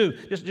commissioned to do.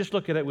 Just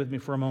look at it with me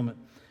for a moment.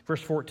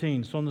 Verse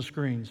 14, it's on the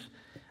screens.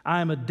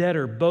 I am a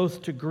debtor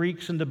both to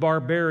Greeks and to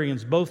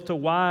barbarians, both to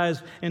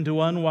wise and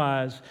to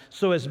unwise.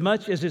 So as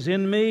much as is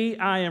in me,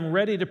 I am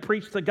ready to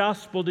preach the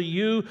gospel to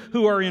you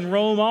who are in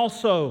Rome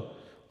also.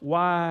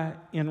 Why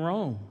in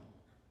Rome?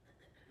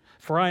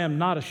 For I am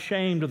not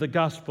ashamed of the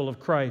gospel of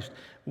Christ.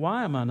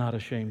 Why am I not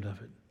ashamed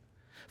of it?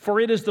 For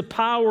it is the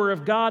power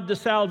of God to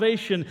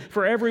salvation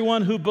for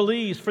everyone who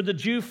believes, for the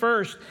Jew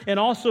first and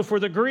also for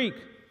the Greek.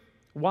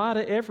 Why?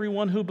 To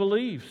everyone who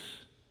believes.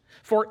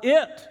 For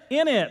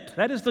in it,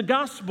 that is the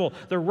gospel,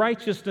 the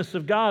righteousness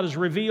of God is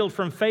revealed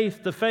from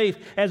faith to faith,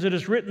 as it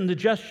is written, the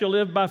just shall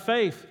live by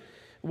faith.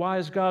 Why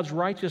is God's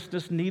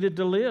righteousness needed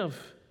to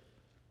live?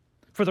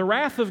 For the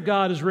wrath of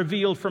God is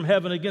revealed from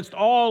heaven against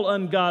all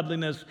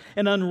ungodliness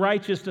and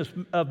unrighteousness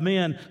of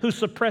men who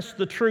suppress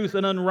the truth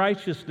and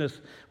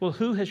unrighteousness. Well,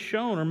 who has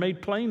shown or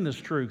made plain this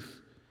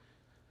truth?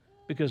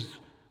 Because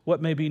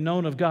what may be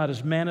known of God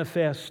is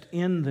manifest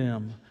in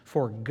them,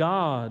 for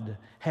God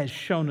has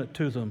shown it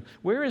to them.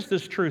 Where is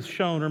this truth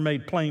shown or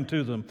made plain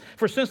to them?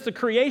 For since the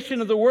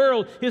creation of the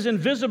world, His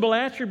invisible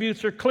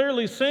attributes are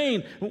clearly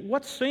seen.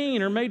 What's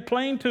seen or made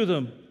plain to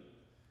them?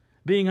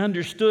 Being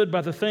understood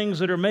by the things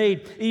that are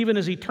made, even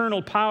His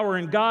eternal power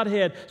and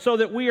Godhead, so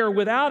that we are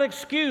without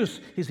excuse.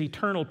 His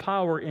eternal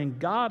power and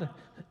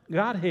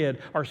Godhead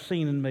are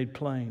seen and made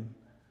plain.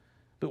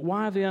 But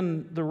why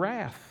then the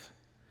wrath?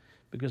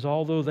 Because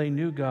although they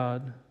knew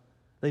God,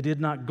 they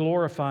did not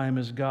glorify Him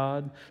as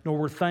God, nor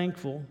were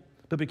thankful,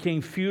 but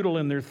became futile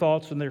in their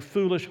thoughts, and their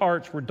foolish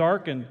hearts were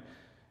darkened.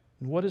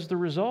 And what is the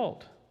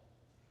result?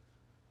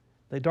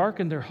 They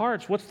darkened their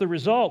hearts. What's the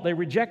result? They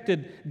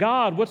rejected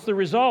God. What's the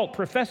result?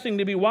 Professing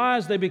to be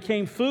wise, they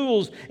became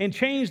fools and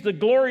changed the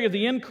glory of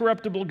the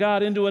incorruptible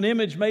God into an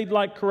image made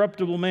like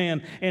corruptible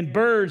man, and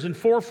birds and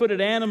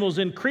four-footed animals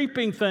and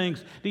creeping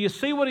things. Do you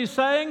see what he's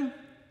saying?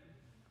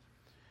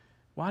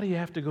 Why do you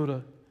have to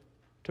go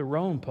to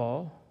Rome,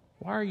 Paul?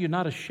 Why are you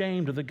not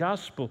ashamed of the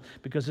gospel?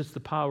 Because it's the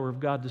power of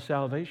God to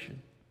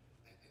salvation.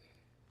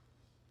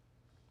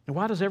 And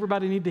why does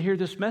everybody need to hear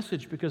this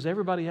message? Because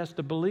everybody has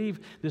to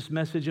believe this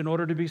message in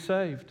order to be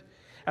saved.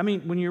 I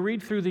mean, when you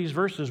read through these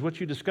verses,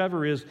 what you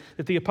discover is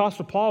that the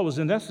Apostle Paul was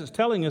in essence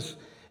telling us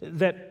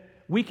that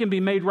we can be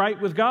made right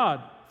with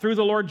God through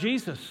the Lord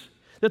Jesus.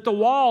 That the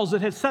walls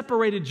that had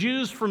separated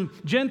Jews from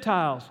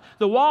Gentiles,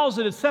 the walls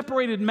that had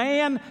separated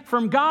man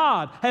from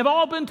God, have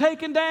all been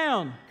taken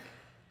down.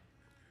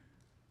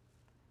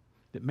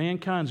 That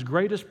mankind's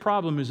greatest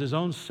problem is his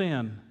own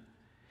sin.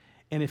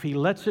 And if he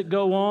lets it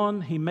go on,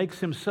 he makes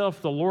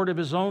himself the Lord of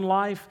his own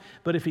life.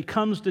 But if he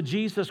comes to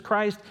Jesus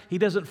Christ, he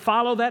doesn't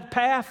follow that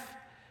path,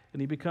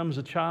 and he becomes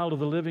a child of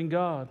the living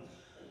God.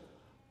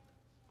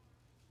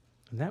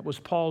 And that was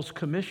Paul's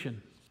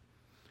commission.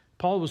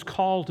 Paul was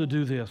called to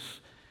do this.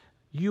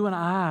 You and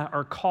I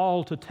are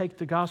called to take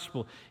the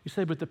gospel. You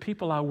say, but the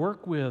people I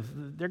work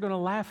with, they're going to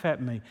laugh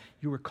at me.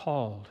 You were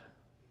called.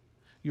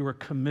 You were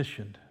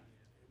commissioned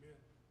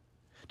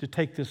to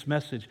take this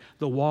message.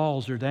 The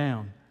walls are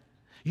down.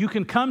 You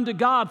can come to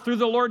God through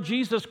the Lord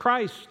Jesus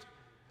Christ.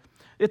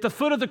 At the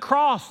foot of the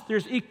cross,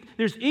 there's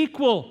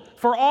equal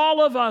for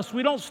all of us.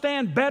 We don't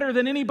stand better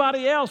than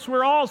anybody else.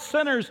 We're all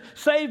sinners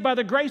saved by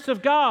the grace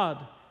of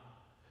God.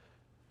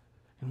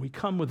 And we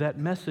come with that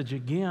message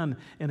again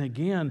and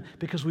again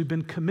because we've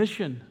been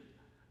commissioned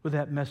with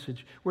that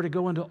message. We're to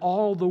go into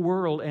all the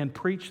world and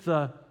preach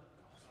the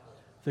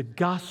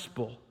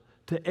gospel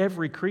to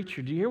every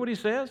creature. Do you hear what he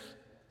says?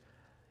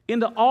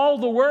 Into all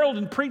the world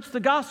and preach the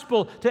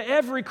gospel to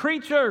every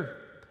creature.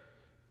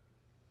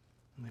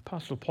 And the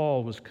Apostle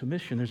Paul was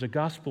commissioned. There's a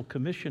gospel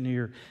commission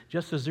here,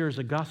 just as there's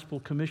a gospel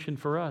commission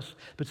for us.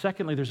 But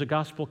secondly, there's a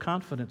gospel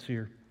confidence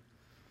here.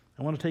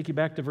 I want to take you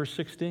back to verse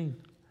 16.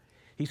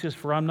 He says,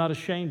 for I'm not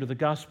ashamed of the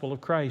gospel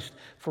of Christ,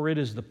 for it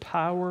is the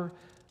power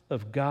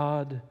of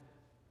God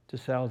to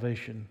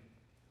salvation.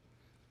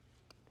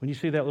 When you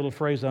see that little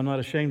phrase, I'm not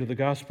ashamed of the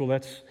gospel,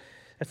 that's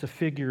a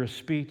figure of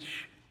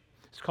speech.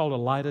 It's called a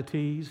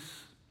litotes.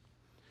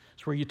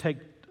 It's where you take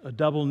a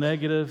double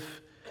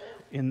negative,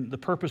 and the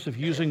purpose of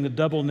using the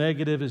double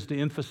negative is to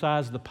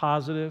emphasize the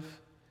positive.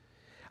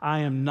 I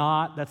am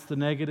not, that's the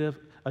negative.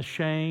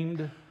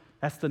 Ashamed,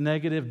 that's the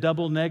negative.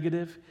 Double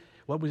negative.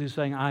 What was he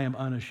saying? I am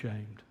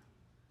unashamed.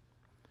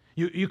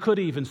 You could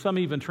even, some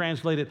even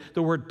translated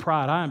the word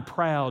pride. I am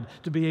proud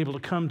to be able to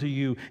come to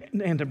you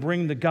and to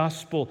bring the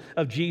gospel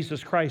of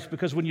Jesus Christ.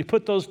 Because when you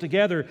put those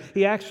together,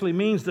 he actually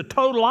means the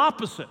total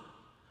opposite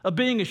of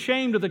being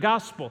ashamed of the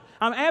gospel.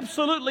 I'm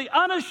absolutely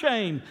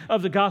unashamed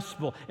of the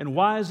gospel. And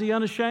why is he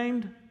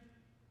unashamed?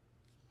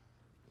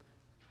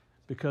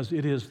 Because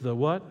it is the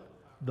what?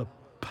 The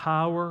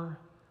power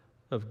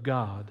of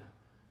God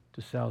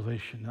to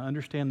salvation. Now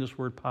understand this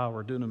word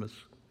power, dunamis.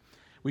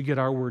 We get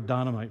our word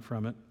dynamite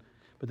from it,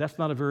 but that's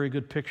not a very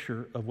good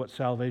picture of what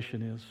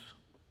salvation is.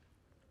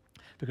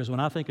 Because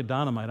when I think of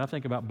dynamite, I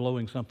think about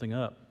blowing something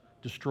up,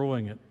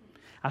 destroying it.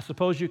 I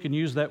suppose you can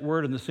use that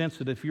word in the sense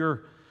that if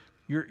you're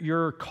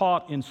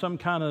caught in some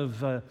kind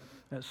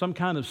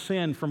of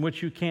sin from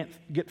which you can't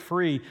get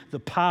free, the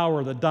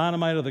power, the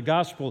dynamite of the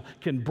gospel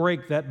can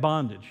break that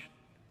bondage.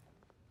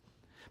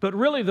 But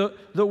really,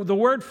 the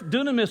word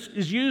dunamis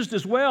is used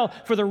as well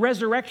for the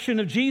resurrection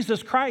of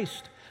Jesus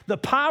Christ. The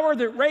power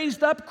that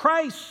raised up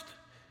Christ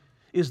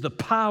is the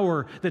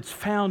power that's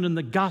found in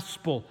the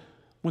gospel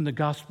when the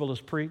gospel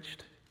is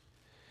preached.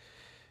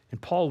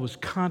 And Paul was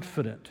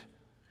confident.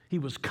 He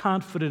was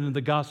confident in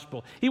the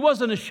gospel. He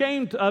wasn't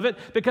ashamed of it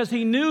because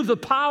he knew the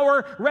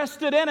power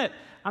rested in it.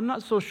 I'm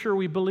not so sure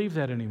we believe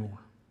that anymore.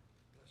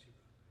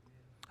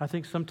 I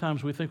think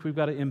sometimes we think we've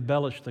got to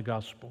embellish the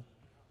gospel.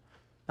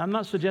 I'm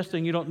not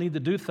suggesting you don't need to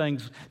do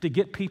things to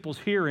get people's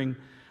hearing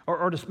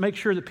or to make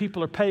sure that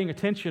people are paying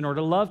attention or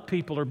to love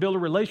people or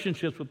build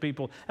relationships with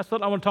people. That's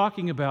not what I'm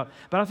talking about.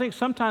 But I think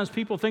sometimes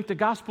people think the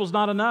gospel's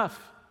not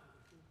enough.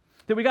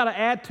 That we got to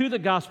add to the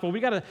gospel. We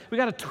got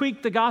to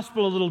tweak the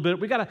gospel a little bit.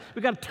 We got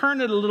to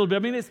turn it a little bit. I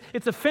mean,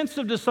 it's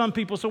offensive to some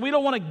people, so we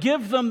don't want to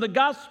give them the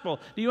gospel.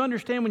 Do you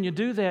understand when you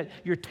do that,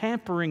 you're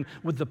tampering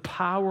with the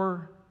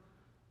power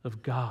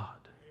of God?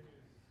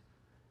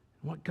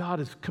 What God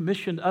has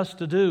commissioned us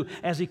to do,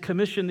 as He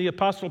commissioned the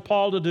Apostle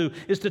Paul to do,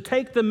 is to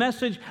take the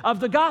message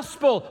of the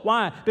gospel.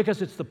 Why?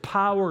 Because it's the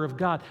power of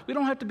God. We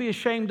don't have to be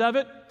ashamed of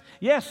it.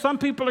 Yes, some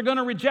people are going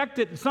to reject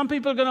it, and some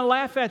people are going to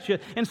laugh at you,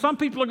 and some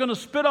people are going to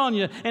spit on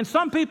you, and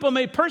some people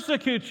may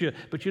persecute you.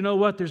 But you know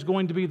what? There's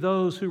going to be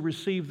those who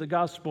receive the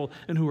gospel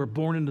and who are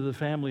born into the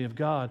family of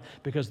God,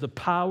 because the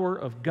power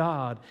of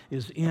God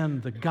is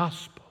in the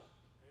gospel.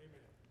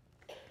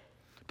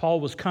 Paul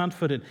was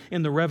confident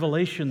in the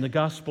revelation the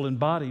gospel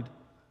embodied.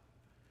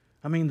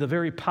 I mean, the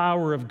very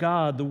power of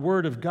God, the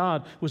Word of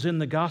God was in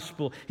the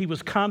gospel. He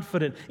was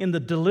confident in the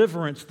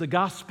deliverance the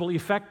gospel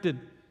effected.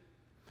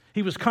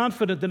 He was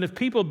confident that if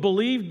people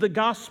believed the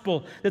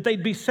gospel, that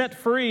they'd be set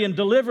free and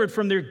delivered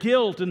from their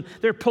guilt and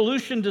their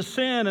pollution to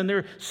sin and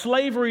their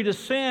slavery to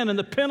sin and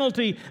the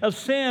penalty of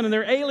sin and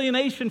their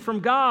alienation from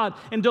God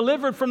and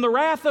delivered from the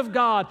wrath of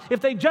God if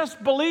they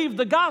just believed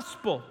the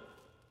gospel.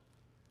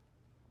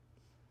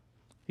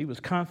 He was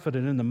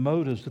confident in the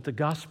motives that the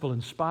gospel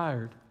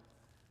inspired,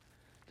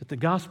 that the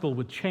gospel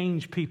would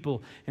change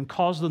people and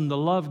cause them to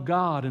love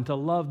God and to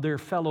love their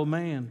fellow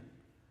man.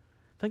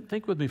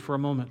 Think with me for a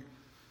moment.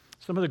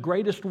 Some of the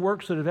greatest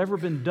works that have ever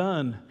been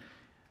done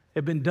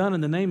have been done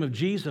in the name of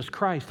Jesus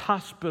Christ.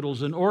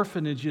 Hospitals and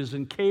orphanages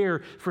and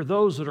care for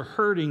those that are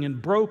hurting and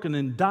broken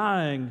and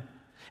dying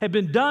have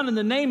been done in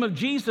the name of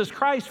Jesus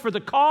Christ for the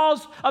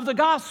cause of the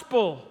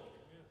gospel.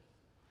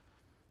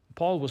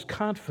 Paul was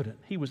confident.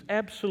 He was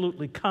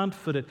absolutely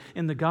confident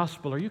in the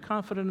gospel. Are you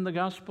confident in the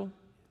gospel?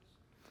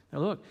 Now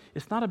look,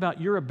 it's not about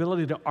your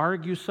ability to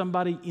argue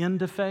somebody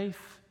into faith.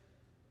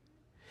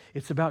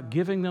 It's about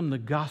giving them the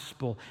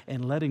gospel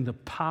and letting the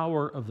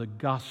power of the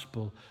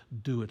gospel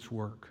do its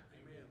work.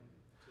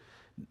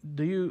 Amen.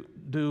 Do you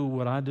do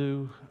what I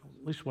do,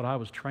 at least what I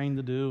was trained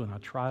to do and I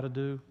try to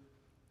do?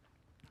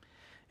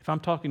 If I'm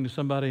talking to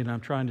somebody and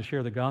I'm trying to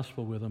share the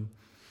gospel with them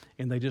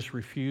and they just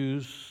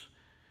refuse,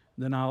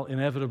 then I'll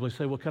inevitably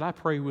say, well, could I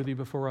pray with you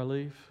before I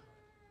leave?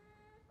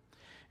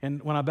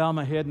 And when I bow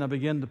my head and I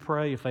begin to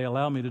pray, if they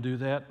allow me to do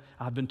that,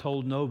 I've been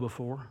told no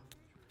before.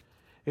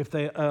 If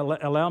they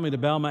allow me to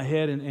bow my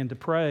head and to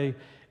pray,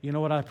 you know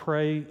what I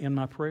pray in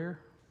my prayer?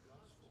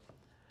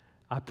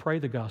 I pray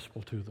the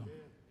gospel to them.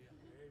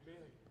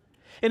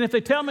 And if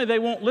they tell me they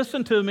won't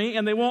listen to me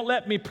and they won't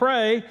let me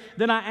pray,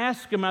 then I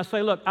ask them, I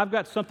say, look, I've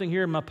got something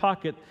here in my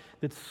pocket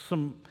that's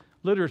some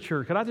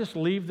literature. Could I just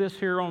leave this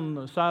here on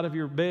the side of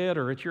your bed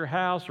or at your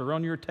house or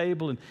on your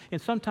table? And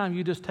sometime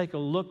you just take a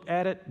look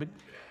at it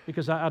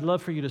because I'd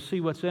love for you to see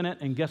what's in it,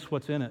 and guess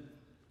what's in it?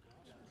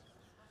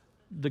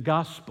 The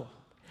gospel.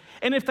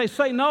 And if they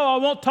say, no, I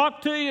won't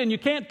talk to you and you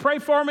can't pray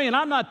for me and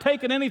I'm not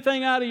taking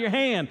anything out of your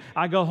hand,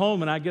 I go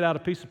home and I get out a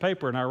piece of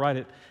paper and I write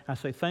it. I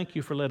say, thank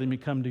you for letting me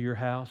come to your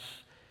house.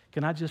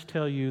 Can I just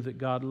tell you that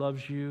God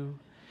loves you,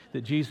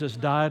 that Jesus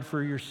died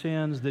for your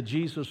sins, that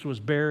Jesus was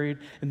buried,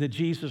 and that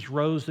Jesus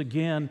rose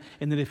again,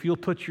 and that if you'll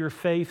put your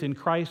faith in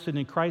Christ and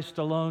in Christ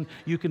alone,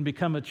 you can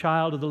become a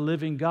child of the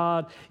living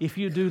God. If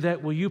you do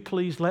that, will you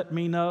please let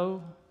me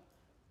know?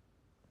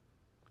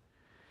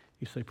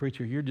 You say,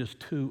 preacher, you're just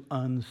too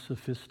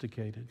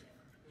unsophisticated.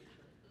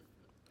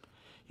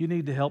 You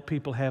need to help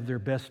people have their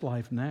best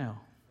life now.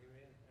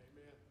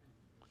 Amen.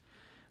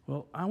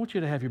 Well, I want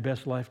you to have your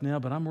best life now,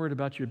 but I'm worried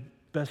about your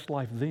best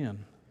life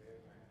then.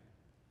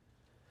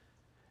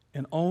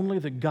 And only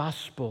the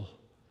gospel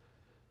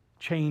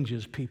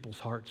changes people's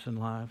hearts and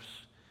lives.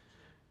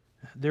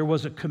 There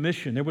was a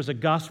commission. There was a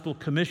gospel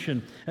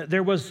commission.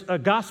 There was a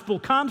gospel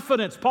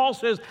confidence. Paul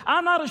says,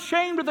 I'm not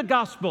ashamed of the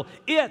gospel.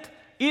 It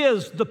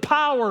is the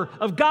power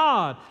of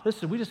God.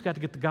 Listen, we just got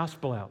to get the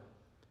gospel out.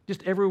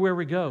 Just everywhere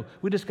we go.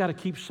 We just got to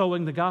keep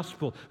sowing the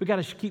gospel. We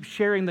got to keep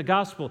sharing the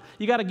gospel.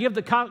 You got to give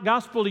the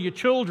gospel to your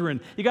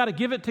children. You got to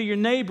give it to your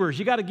neighbors.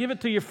 You got to give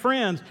it to your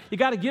friends. You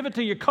got to give it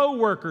to your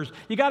coworkers.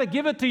 You got to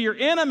give it to your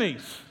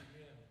enemies.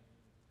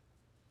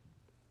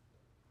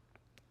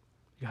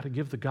 You got to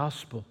give the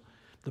gospel.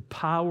 The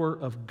power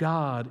of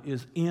God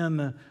is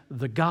in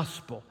the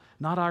gospel,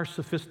 not our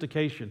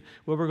sophistication.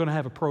 Well, we're going to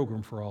have a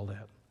program for all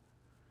that.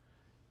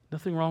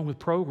 Nothing wrong with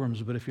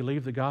programs, but if you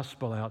leave the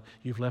gospel out,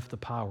 you've left the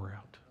power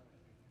out.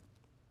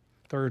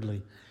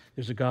 Thirdly,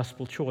 there's a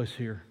gospel choice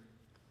here.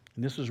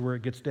 And this is where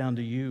it gets down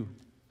to you.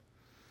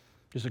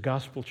 There's a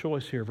gospel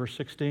choice here. Verse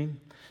 16,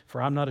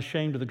 for I'm not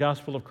ashamed of the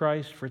gospel of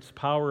Christ, for it's the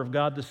power of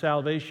God to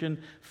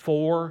salvation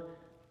for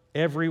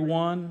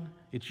everyone.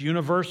 It's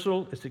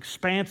universal. It's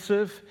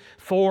expansive.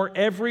 For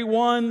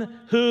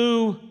everyone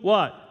who,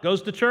 what?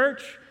 Goes to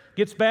church,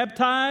 gets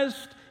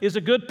baptized, is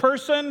a good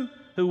person,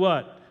 who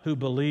what? who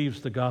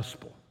believes the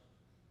gospel.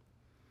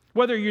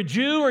 Whether you're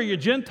Jew or you're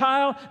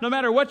Gentile, no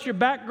matter what your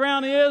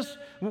background is,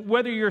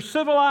 whether you're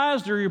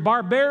civilized or you're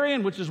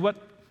barbarian, which is what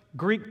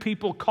Greek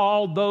people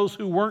called those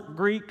who weren't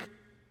Greek.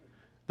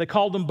 They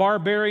called them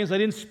barbarians. They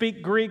didn't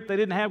speak Greek. They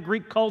didn't have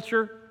Greek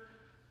culture.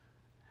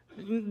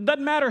 It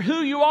doesn't matter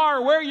who you are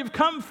or where you've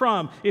come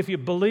from. If you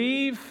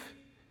believe,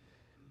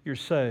 you're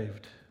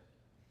saved.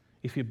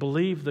 If you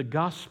believe the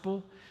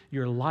gospel,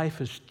 your life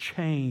is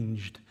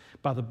changed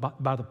by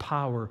the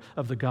power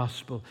of the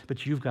gospel.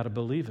 But you've got to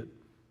believe it.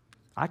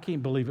 I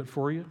can't believe it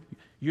for you.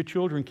 Your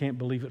children can't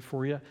believe it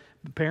for you.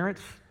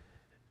 Parents,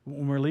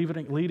 when we're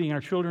leading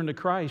our children to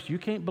Christ, you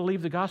can't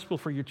believe the gospel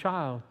for your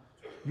child.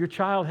 Your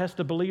child has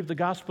to believe the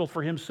gospel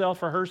for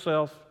himself or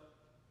herself.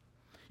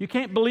 You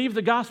can't believe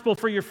the gospel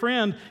for your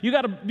friend. You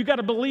got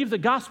to believe the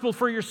gospel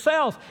for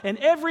yourself. And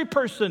every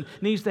person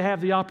needs to have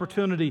the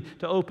opportunity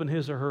to open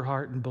his or her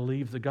heart and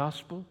believe the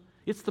gospel.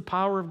 It's the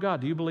power of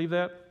God. Do you believe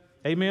that?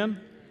 Amen?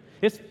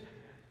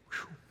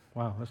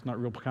 Wow, that's not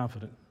real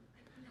confident.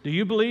 Do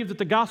you believe that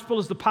the gospel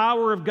is the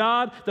power of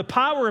God? The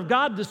power of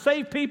God to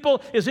save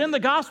people is in the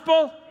gospel?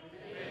 Amen.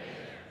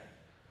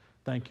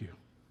 Thank you.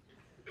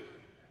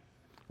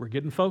 We're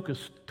getting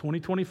focused,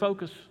 2020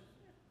 focus.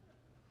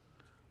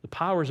 The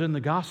power's in the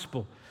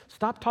gospel.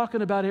 Stop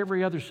talking about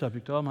every other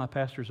subject. Oh, my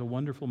pastor's a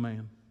wonderful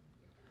man.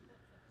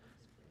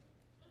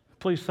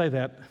 Please say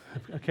that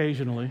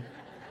occasionally.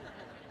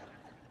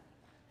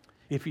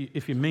 If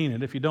you mean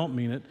it. If you don't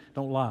mean it,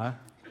 don't lie.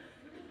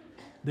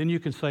 Then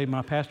you can say,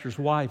 my pastor's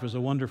wife is a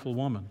wonderful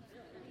woman.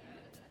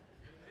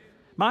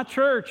 My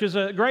church is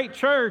a great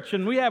church,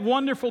 and we have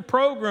wonderful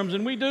programs,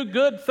 and we do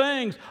good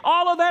things.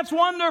 All of that's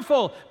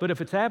wonderful. But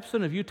if it's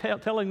absent of you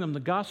telling them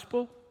the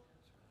gospel,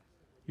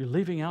 you're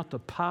leaving out the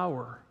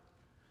power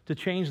to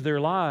change their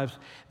lives.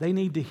 They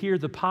need to hear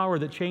the power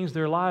that changed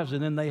their lives,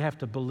 and then they have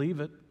to believe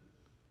it.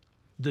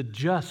 The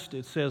just,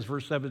 it says,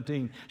 verse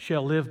 17,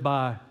 shall live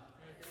by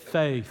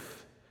faith.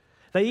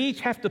 They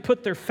each have to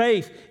put their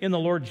faith in the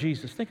Lord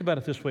Jesus. Think about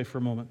it this way for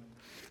a moment.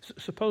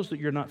 Suppose that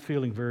you're not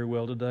feeling very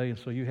well today, and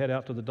so you head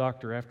out to the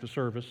doctor after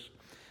service,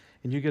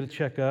 and you get a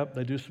checkup.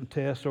 They do some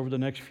tests over the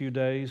next few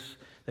days.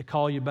 They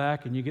call you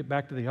back, and you get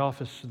back to the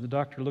office, and the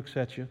doctor looks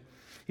at you.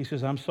 He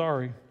says, I'm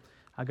sorry,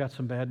 I got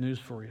some bad news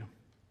for you.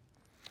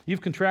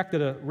 You've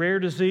contracted a rare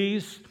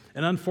disease,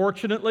 and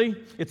unfortunately,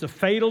 it's a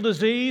fatal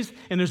disease,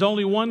 and there's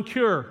only one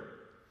cure.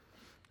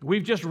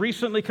 We've just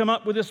recently come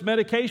up with this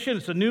medication.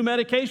 It's a new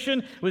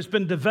medication. It's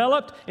been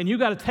developed, and you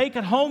got to take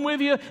it home with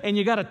you, and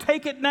you got to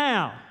take it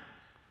now.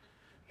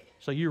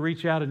 So you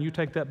reach out and you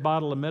take that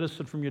bottle of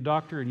medicine from your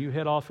doctor, and you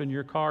head off in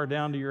your car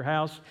down to your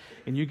house,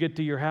 and you get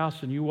to your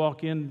house, and you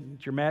walk in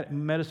to your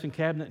medicine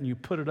cabinet, and you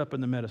put it up in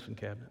the medicine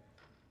cabinet.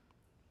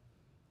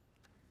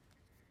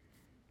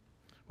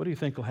 What do you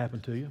think will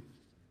happen to you?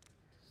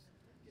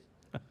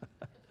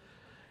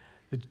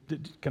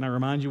 Can I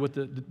remind you what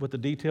the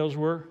details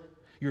were?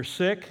 You're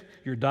sick,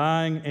 you're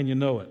dying, and you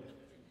know it.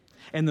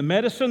 And the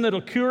medicine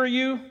that'll cure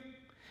you,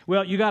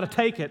 well, you got to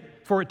take it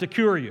for it to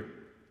cure you.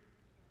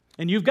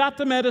 And you've got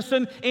the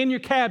medicine in your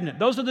cabinet.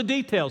 Those are the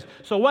details.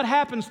 So what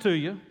happens to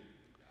you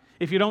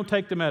if you don't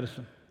take the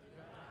medicine?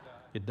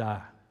 You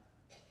die.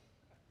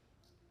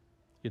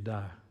 You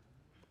die.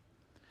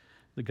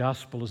 The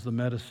gospel is the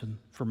medicine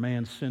for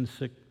man's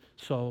sin-sick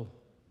soul.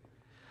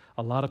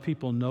 A lot of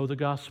people know the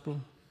gospel,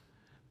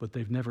 but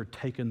they've never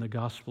taken the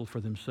gospel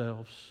for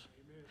themselves.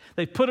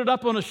 They've put it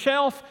up on a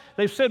shelf.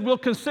 They've said, we'll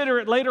consider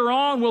it later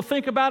on. We'll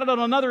think about it on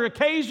another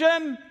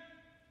occasion.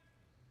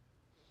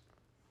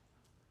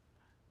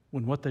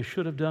 When what they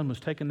should have done was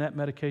taken that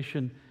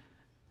medication,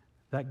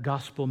 that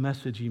gospel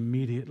message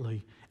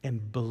immediately,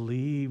 and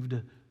believed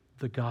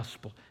the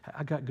gospel.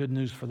 I got good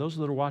news for those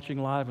that are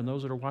watching live and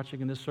those that are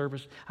watching in this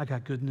service. I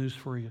got good news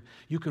for you.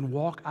 You can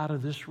walk out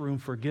of this room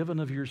forgiven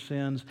of your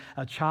sins,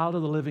 a child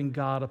of the living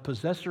God, a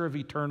possessor of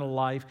eternal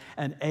life,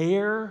 an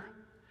heir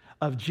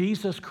of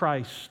Jesus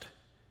Christ.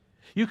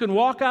 You can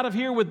walk out of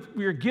here with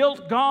your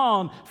guilt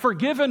gone,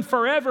 forgiven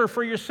forever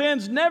for your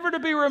sins, never to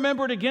be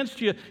remembered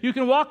against you. You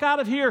can walk out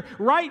of here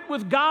right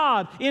with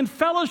God, in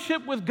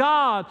fellowship with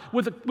God,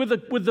 with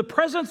the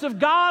presence of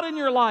God in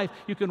your life.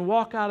 You can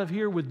walk out of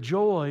here with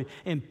joy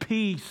and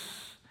peace.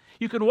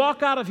 You can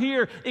walk out of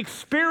here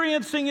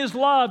experiencing His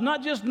love,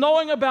 not just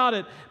knowing about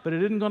it, but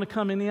it isn't going to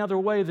come any other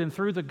way than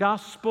through the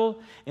gospel,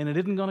 and it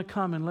isn't going to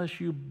come unless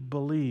you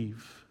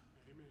believe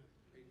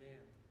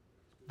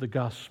the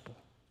gospel.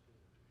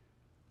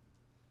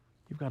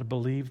 You've got to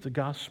believe the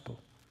gospel.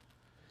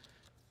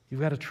 You've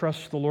got to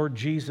trust the Lord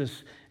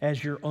Jesus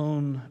as your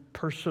own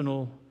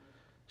personal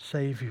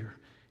Savior.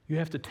 You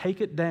have to take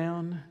it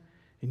down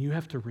and you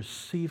have to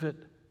receive it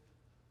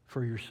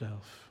for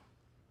yourself.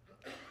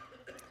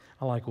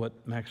 I like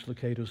what Max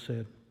Lucado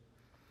said.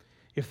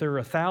 If there are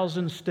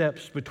 1,000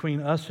 steps between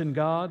us and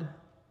God,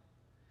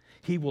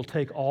 He will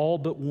take all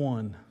but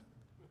one.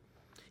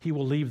 He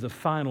will leave the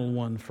final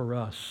one for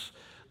us.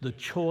 The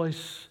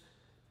choice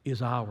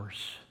is ours.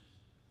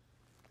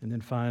 And then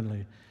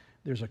finally,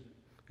 there's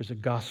a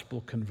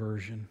gospel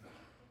conversion.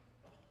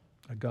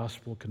 A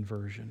gospel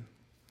conversion.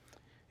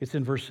 It's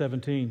in verse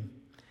 17.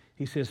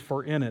 He says,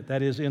 for in it,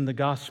 that is in the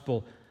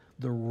gospel,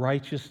 the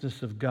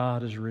righteousness of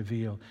God is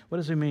revealed. What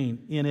does he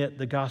mean? In it,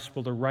 the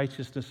gospel, the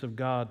righteousness of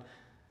God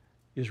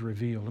is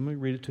revealed. Let me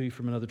read it to you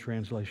from another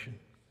translation.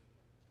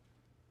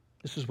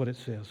 This is what it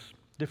says.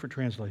 Different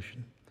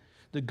translation.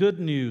 The good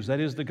news, that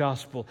is the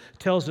gospel,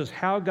 tells us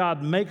how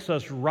God makes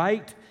us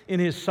right in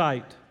His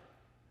sight.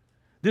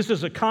 This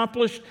is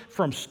accomplished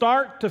from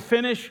start to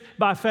finish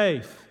by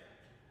faith.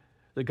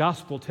 The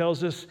gospel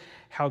tells us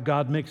how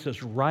God makes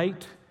us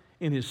right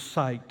in His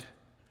sight.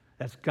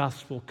 That's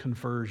gospel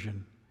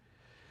conversion.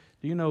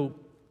 Do you know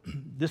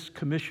this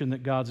commission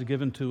that God's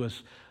given to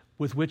us,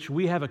 with which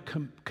we have a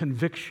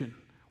conviction?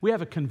 We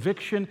have a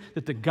conviction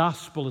that the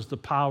gospel is the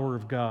power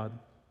of God.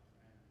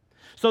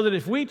 So that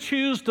if we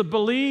choose to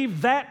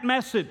believe that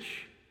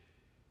message,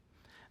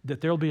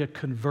 that there'll be a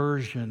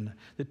conversion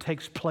that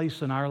takes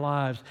place in our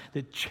lives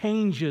that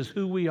changes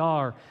who we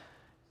are,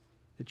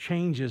 that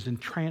changes and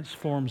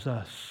transforms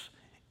us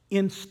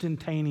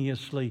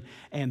instantaneously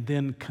and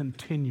then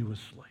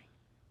continuously.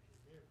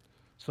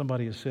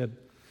 Somebody has said,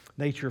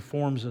 nature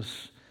forms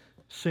us,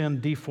 sin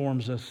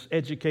deforms us,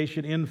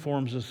 education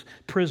informs us,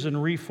 prison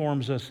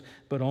reforms us,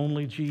 but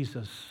only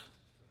Jesus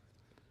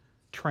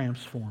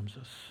transforms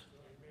us.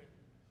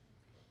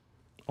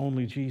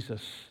 Only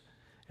Jesus.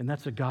 And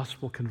that's a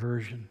gospel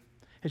conversion.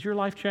 Has your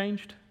life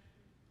changed?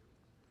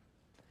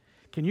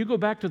 Can you go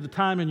back to the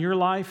time in your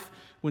life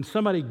when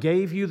somebody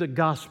gave you the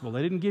gospel?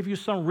 They didn't give you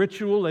some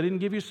ritual. They didn't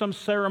give you some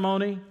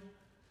ceremony.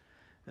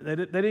 They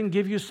didn't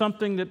give you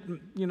something that,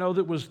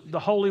 that was the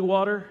holy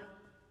water.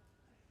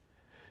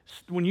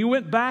 When you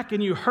went back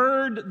and you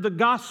heard the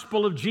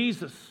gospel of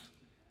Jesus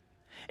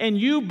and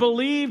you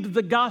believed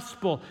the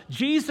gospel,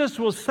 Jesus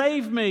will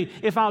save me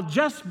if I'll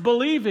just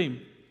believe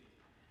Him.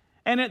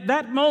 And at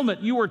that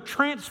moment, you were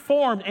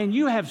transformed and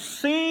you have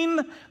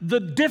seen the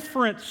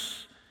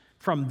difference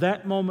from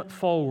that moment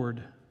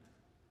forward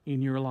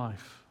in your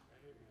life.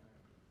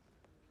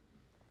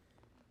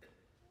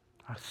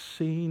 I've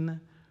seen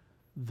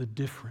the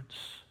difference.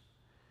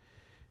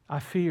 I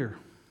fear,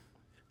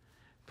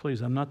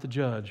 please, I'm not the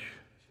judge.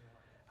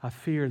 I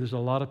fear there's a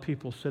lot of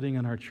people sitting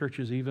in our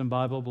churches, even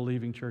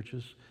Bible-believing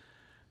churches,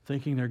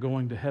 thinking they're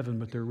going to heaven,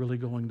 but they're really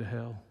going to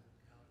hell.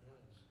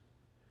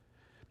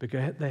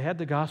 Because they had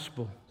the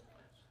gospel,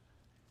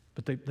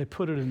 but they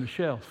put it in the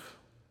shelf.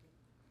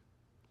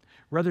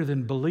 Rather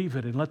than believe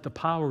it and let the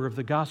power of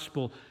the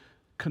gospel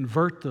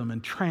convert them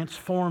and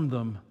transform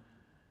them.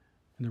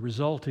 And the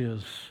result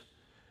is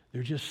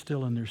they're just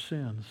still in their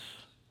sins,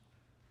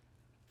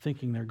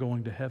 thinking they're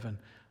going to heaven.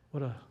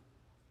 What a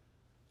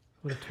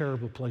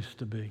terrible place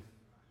to be.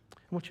 I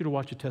want you to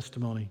watch a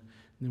testimony,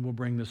 and then we'll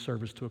bring this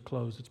service to a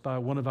close. It's by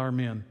one of our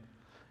men,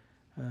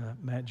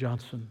 Matt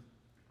Johnson.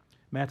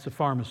 Matt's a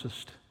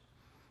pharmacist.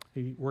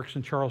 He works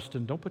in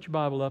Charleston. Don't put your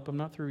Bible up. I'm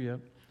not through yet.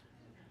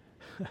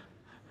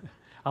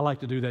 I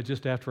like to do that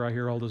just after I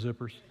hear all the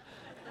zippers,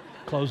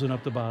 closing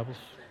up the Bibles.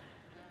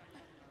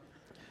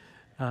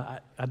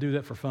 I do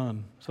that for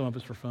fun. Some of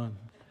it's for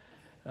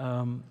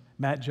fun.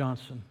 Matt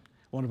Johnson,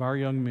 one of our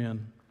young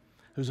men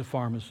who's a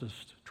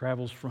pharmacist,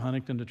 travels from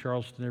Huntington to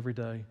Charleston every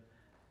day.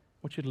 I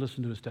want you to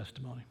listen to his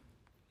testimony.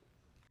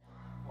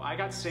 Well, I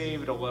got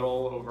saved a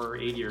little over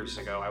 8 years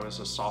ago. I was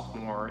a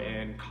sophomore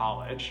in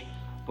college.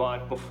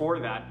 But before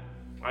that,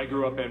 I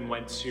grew up and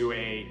went to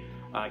a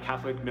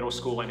Catholic middle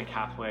school and a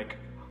Catholic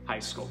high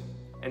school.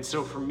 And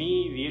so for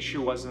me, the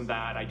issue wasn't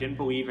that I didn't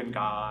believe in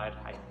God,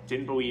 I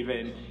didn't believe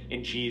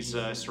in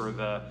Jesus or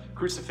the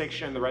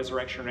crucifixion, the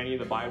resurrection, or any of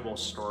the Bible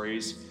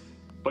stories.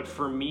 But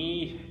for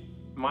me,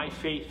 my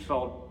faith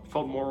felt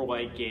more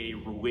like a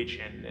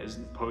religion as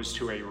opposed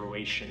to a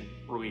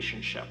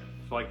relationship.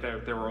 I feel like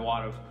there were a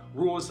lot of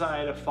rules that I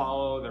had to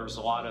follow. There was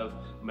a lot of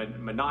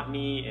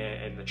monotony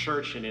in the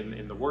church and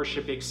in the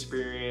worship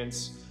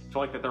experience. I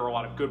feel like that there were a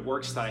lot of good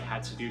works that I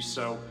had to do.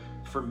 So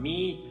for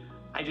me,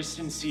 I just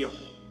didn't see a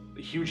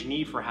huge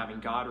need for having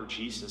God or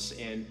Jesus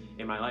in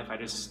my life. I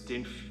just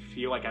didn't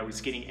feel like I was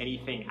getting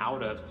anything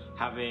out of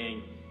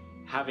having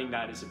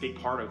that as a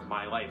big part of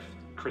my life,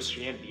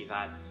 Christianity,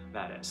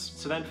 that is.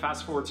 So then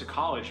fast forward to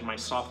college, in my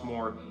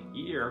sophomore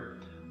year,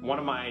 one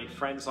of my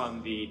friends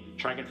on the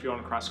track and field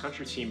and cross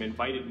country team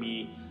invited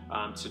me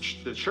to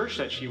the church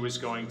that she was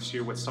going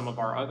to with some of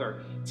our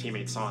other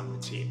teammates on the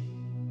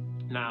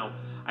team. Now,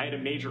 I had a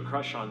major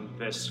crush on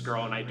this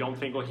girl, and I don't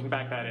think, looking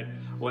back, that it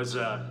was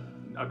a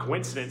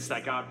coincidence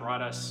that God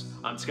brought us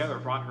together,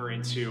 brought her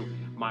into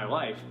my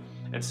life.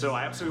 And so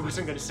I absolutely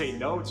wasn't going to say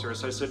no to her.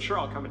 So I said, sure,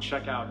 I'll come and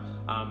check out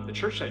the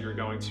church that you're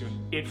going to.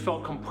 It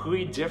felt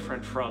completely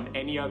different from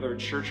any other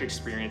church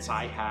experience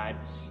I had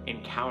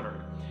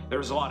encountered. There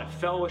was a lot of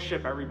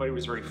fellowship. Everybody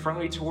was very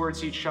friendly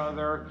towards each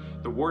other.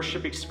 The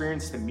worship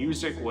experience, the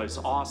music was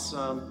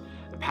awesome.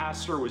 The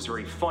pastor was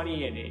very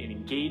funny and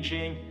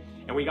engaging.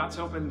 And we got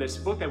to open this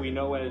book that we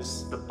know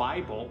as the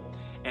Bible.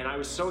 And I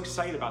was so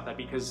excited about that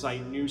because I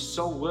knew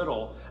so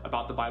little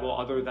about the Bible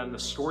other than the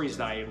stories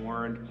that I had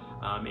learned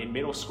in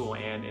middle school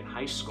and in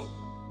high school.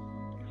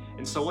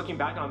 And so looking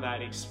back on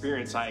that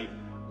experience, I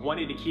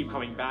wanted to keep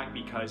coming back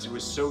because it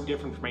was so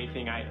different from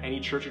any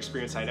church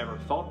experience I'd ever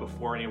felt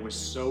before, and it was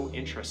so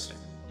interesting.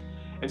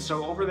 And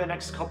so over the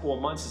next couple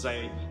of months, as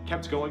I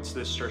kept going to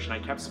this church and I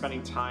kept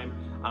spending time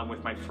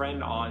with my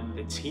friend on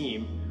the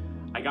team,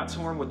 I got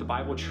to learn what the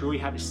Bible truly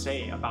had to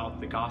say about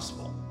the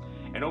gospel.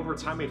 And over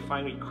time, it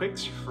finally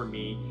clicked for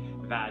me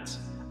that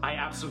I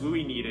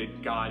absolutely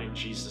needed God and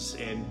Jesus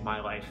in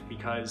my life,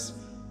 because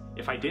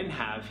if I didn't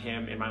have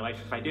him in my life,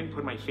 if I didn't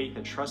put my faith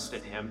and trust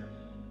in him,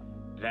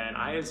 then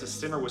I as a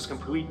sinner was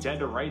completely dead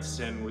to rights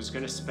and was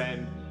going to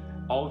spend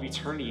all of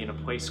eternity in a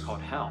place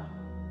called hell.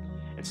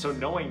 And so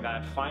knowing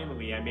that,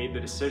 finally I made the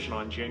decision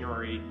on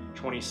January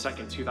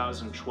 22nd,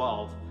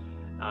 2012,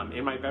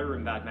 in my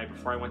bedroom that night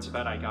before I went to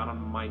bed, I got on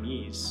my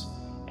knees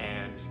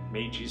and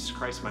made Jesus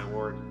Christ my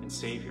Lord and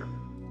Savior.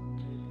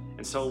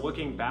 And so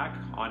looking back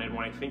on it,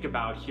 when I think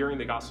about hearing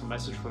the gospel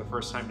message for the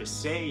first time, to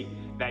say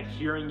that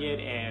hearing it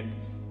and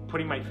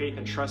putting my faith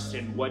and trust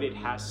in what it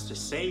has to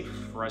say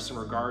for us in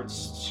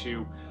regards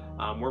to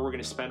where we're going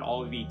to spend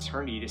all of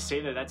eternity, to say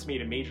that that's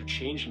made a major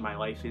change in my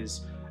life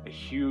is a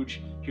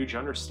huge, huge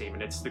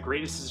understatement. It's the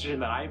greatest decision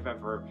that I've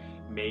ever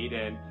made,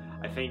 and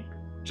I think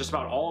just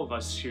about all of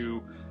us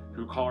who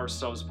call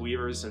ourselves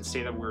believers and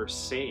say that we're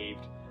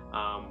saved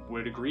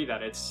would agree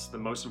that it's the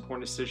most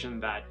important decision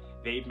that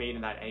they've made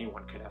and that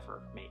anyone could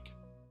ever make.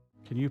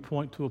 Can you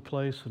point to a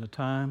place and a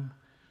time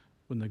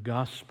when the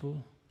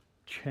gospel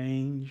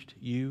changed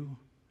you,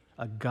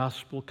 a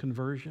gospel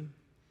conversion?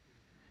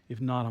 If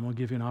not, I'm going to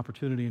give you an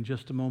opportunity in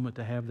just a moment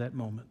to have that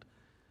moment.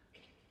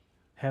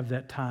 Have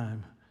that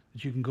time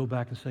that you can go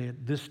back and say,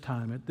 at this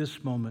time, at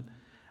this moment,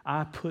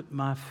 I put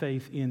my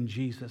faith in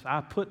Jesus.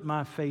 I put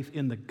my faith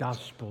in the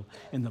gospel,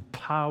 and the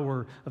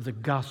power of the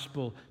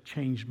gospel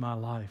changed my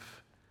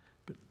life.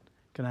 But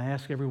can I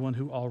ask everyone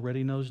who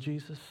already knows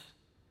Jesus,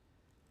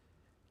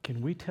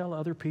 can we tell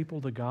other people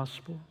the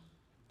gospel?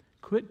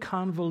 Quit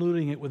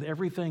convoluting it with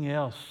everything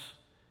else.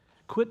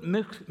 Quit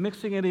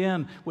mixing it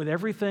in with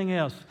everything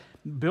else.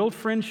 Build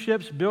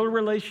friendships, build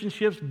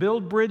relationships,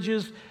 build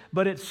bridges,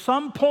 but at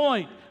some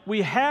point,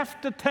 we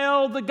have to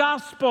tell the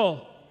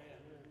gospel.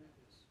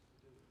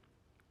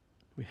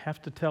 We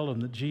have to tell them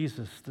that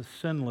Jesus, the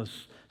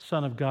sinless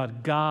Son of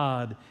God,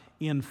 God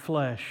in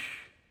flesh,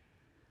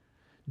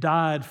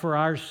 died for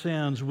our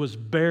sins, was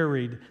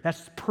buried.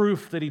 That's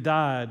proof that he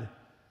died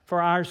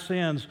for our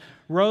sins,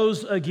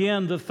 rose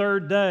again the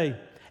third day,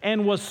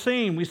 and was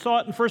seen. We saw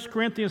it in 1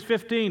 Corinthians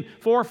 15,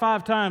 4 or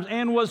 5 times,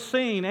 and was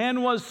seen,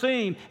 and was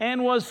seen,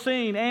 and was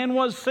seen, and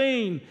was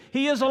seen.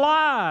 He is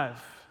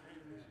alive.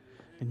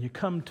 And you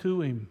come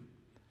to him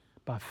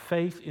by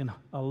faith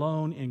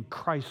alone, in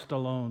Christ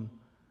alone,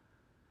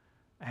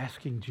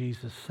 asking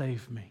Jesus,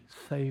 save me,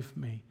 save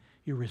me.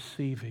 You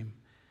receive him.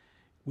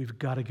 We've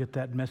got to get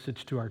that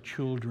message to our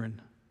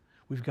children.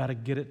 We've got to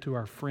get it to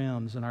our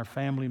friends and our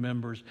family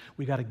members.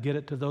 We've got to get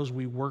it to those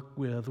we work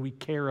with, we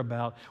care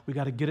about. We've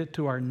got to get it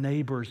to our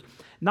neighbors.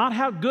 Not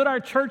how good our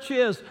church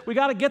is. We've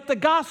got to get the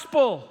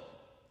gospel.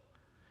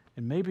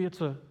 And maybe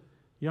it's a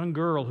young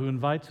girl who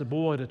invites a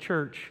boy to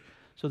church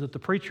so that the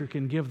preacher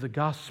can give the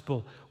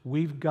gospel.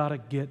 We've got to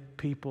get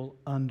people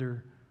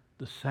under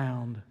the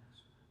sound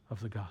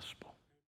of the gospel.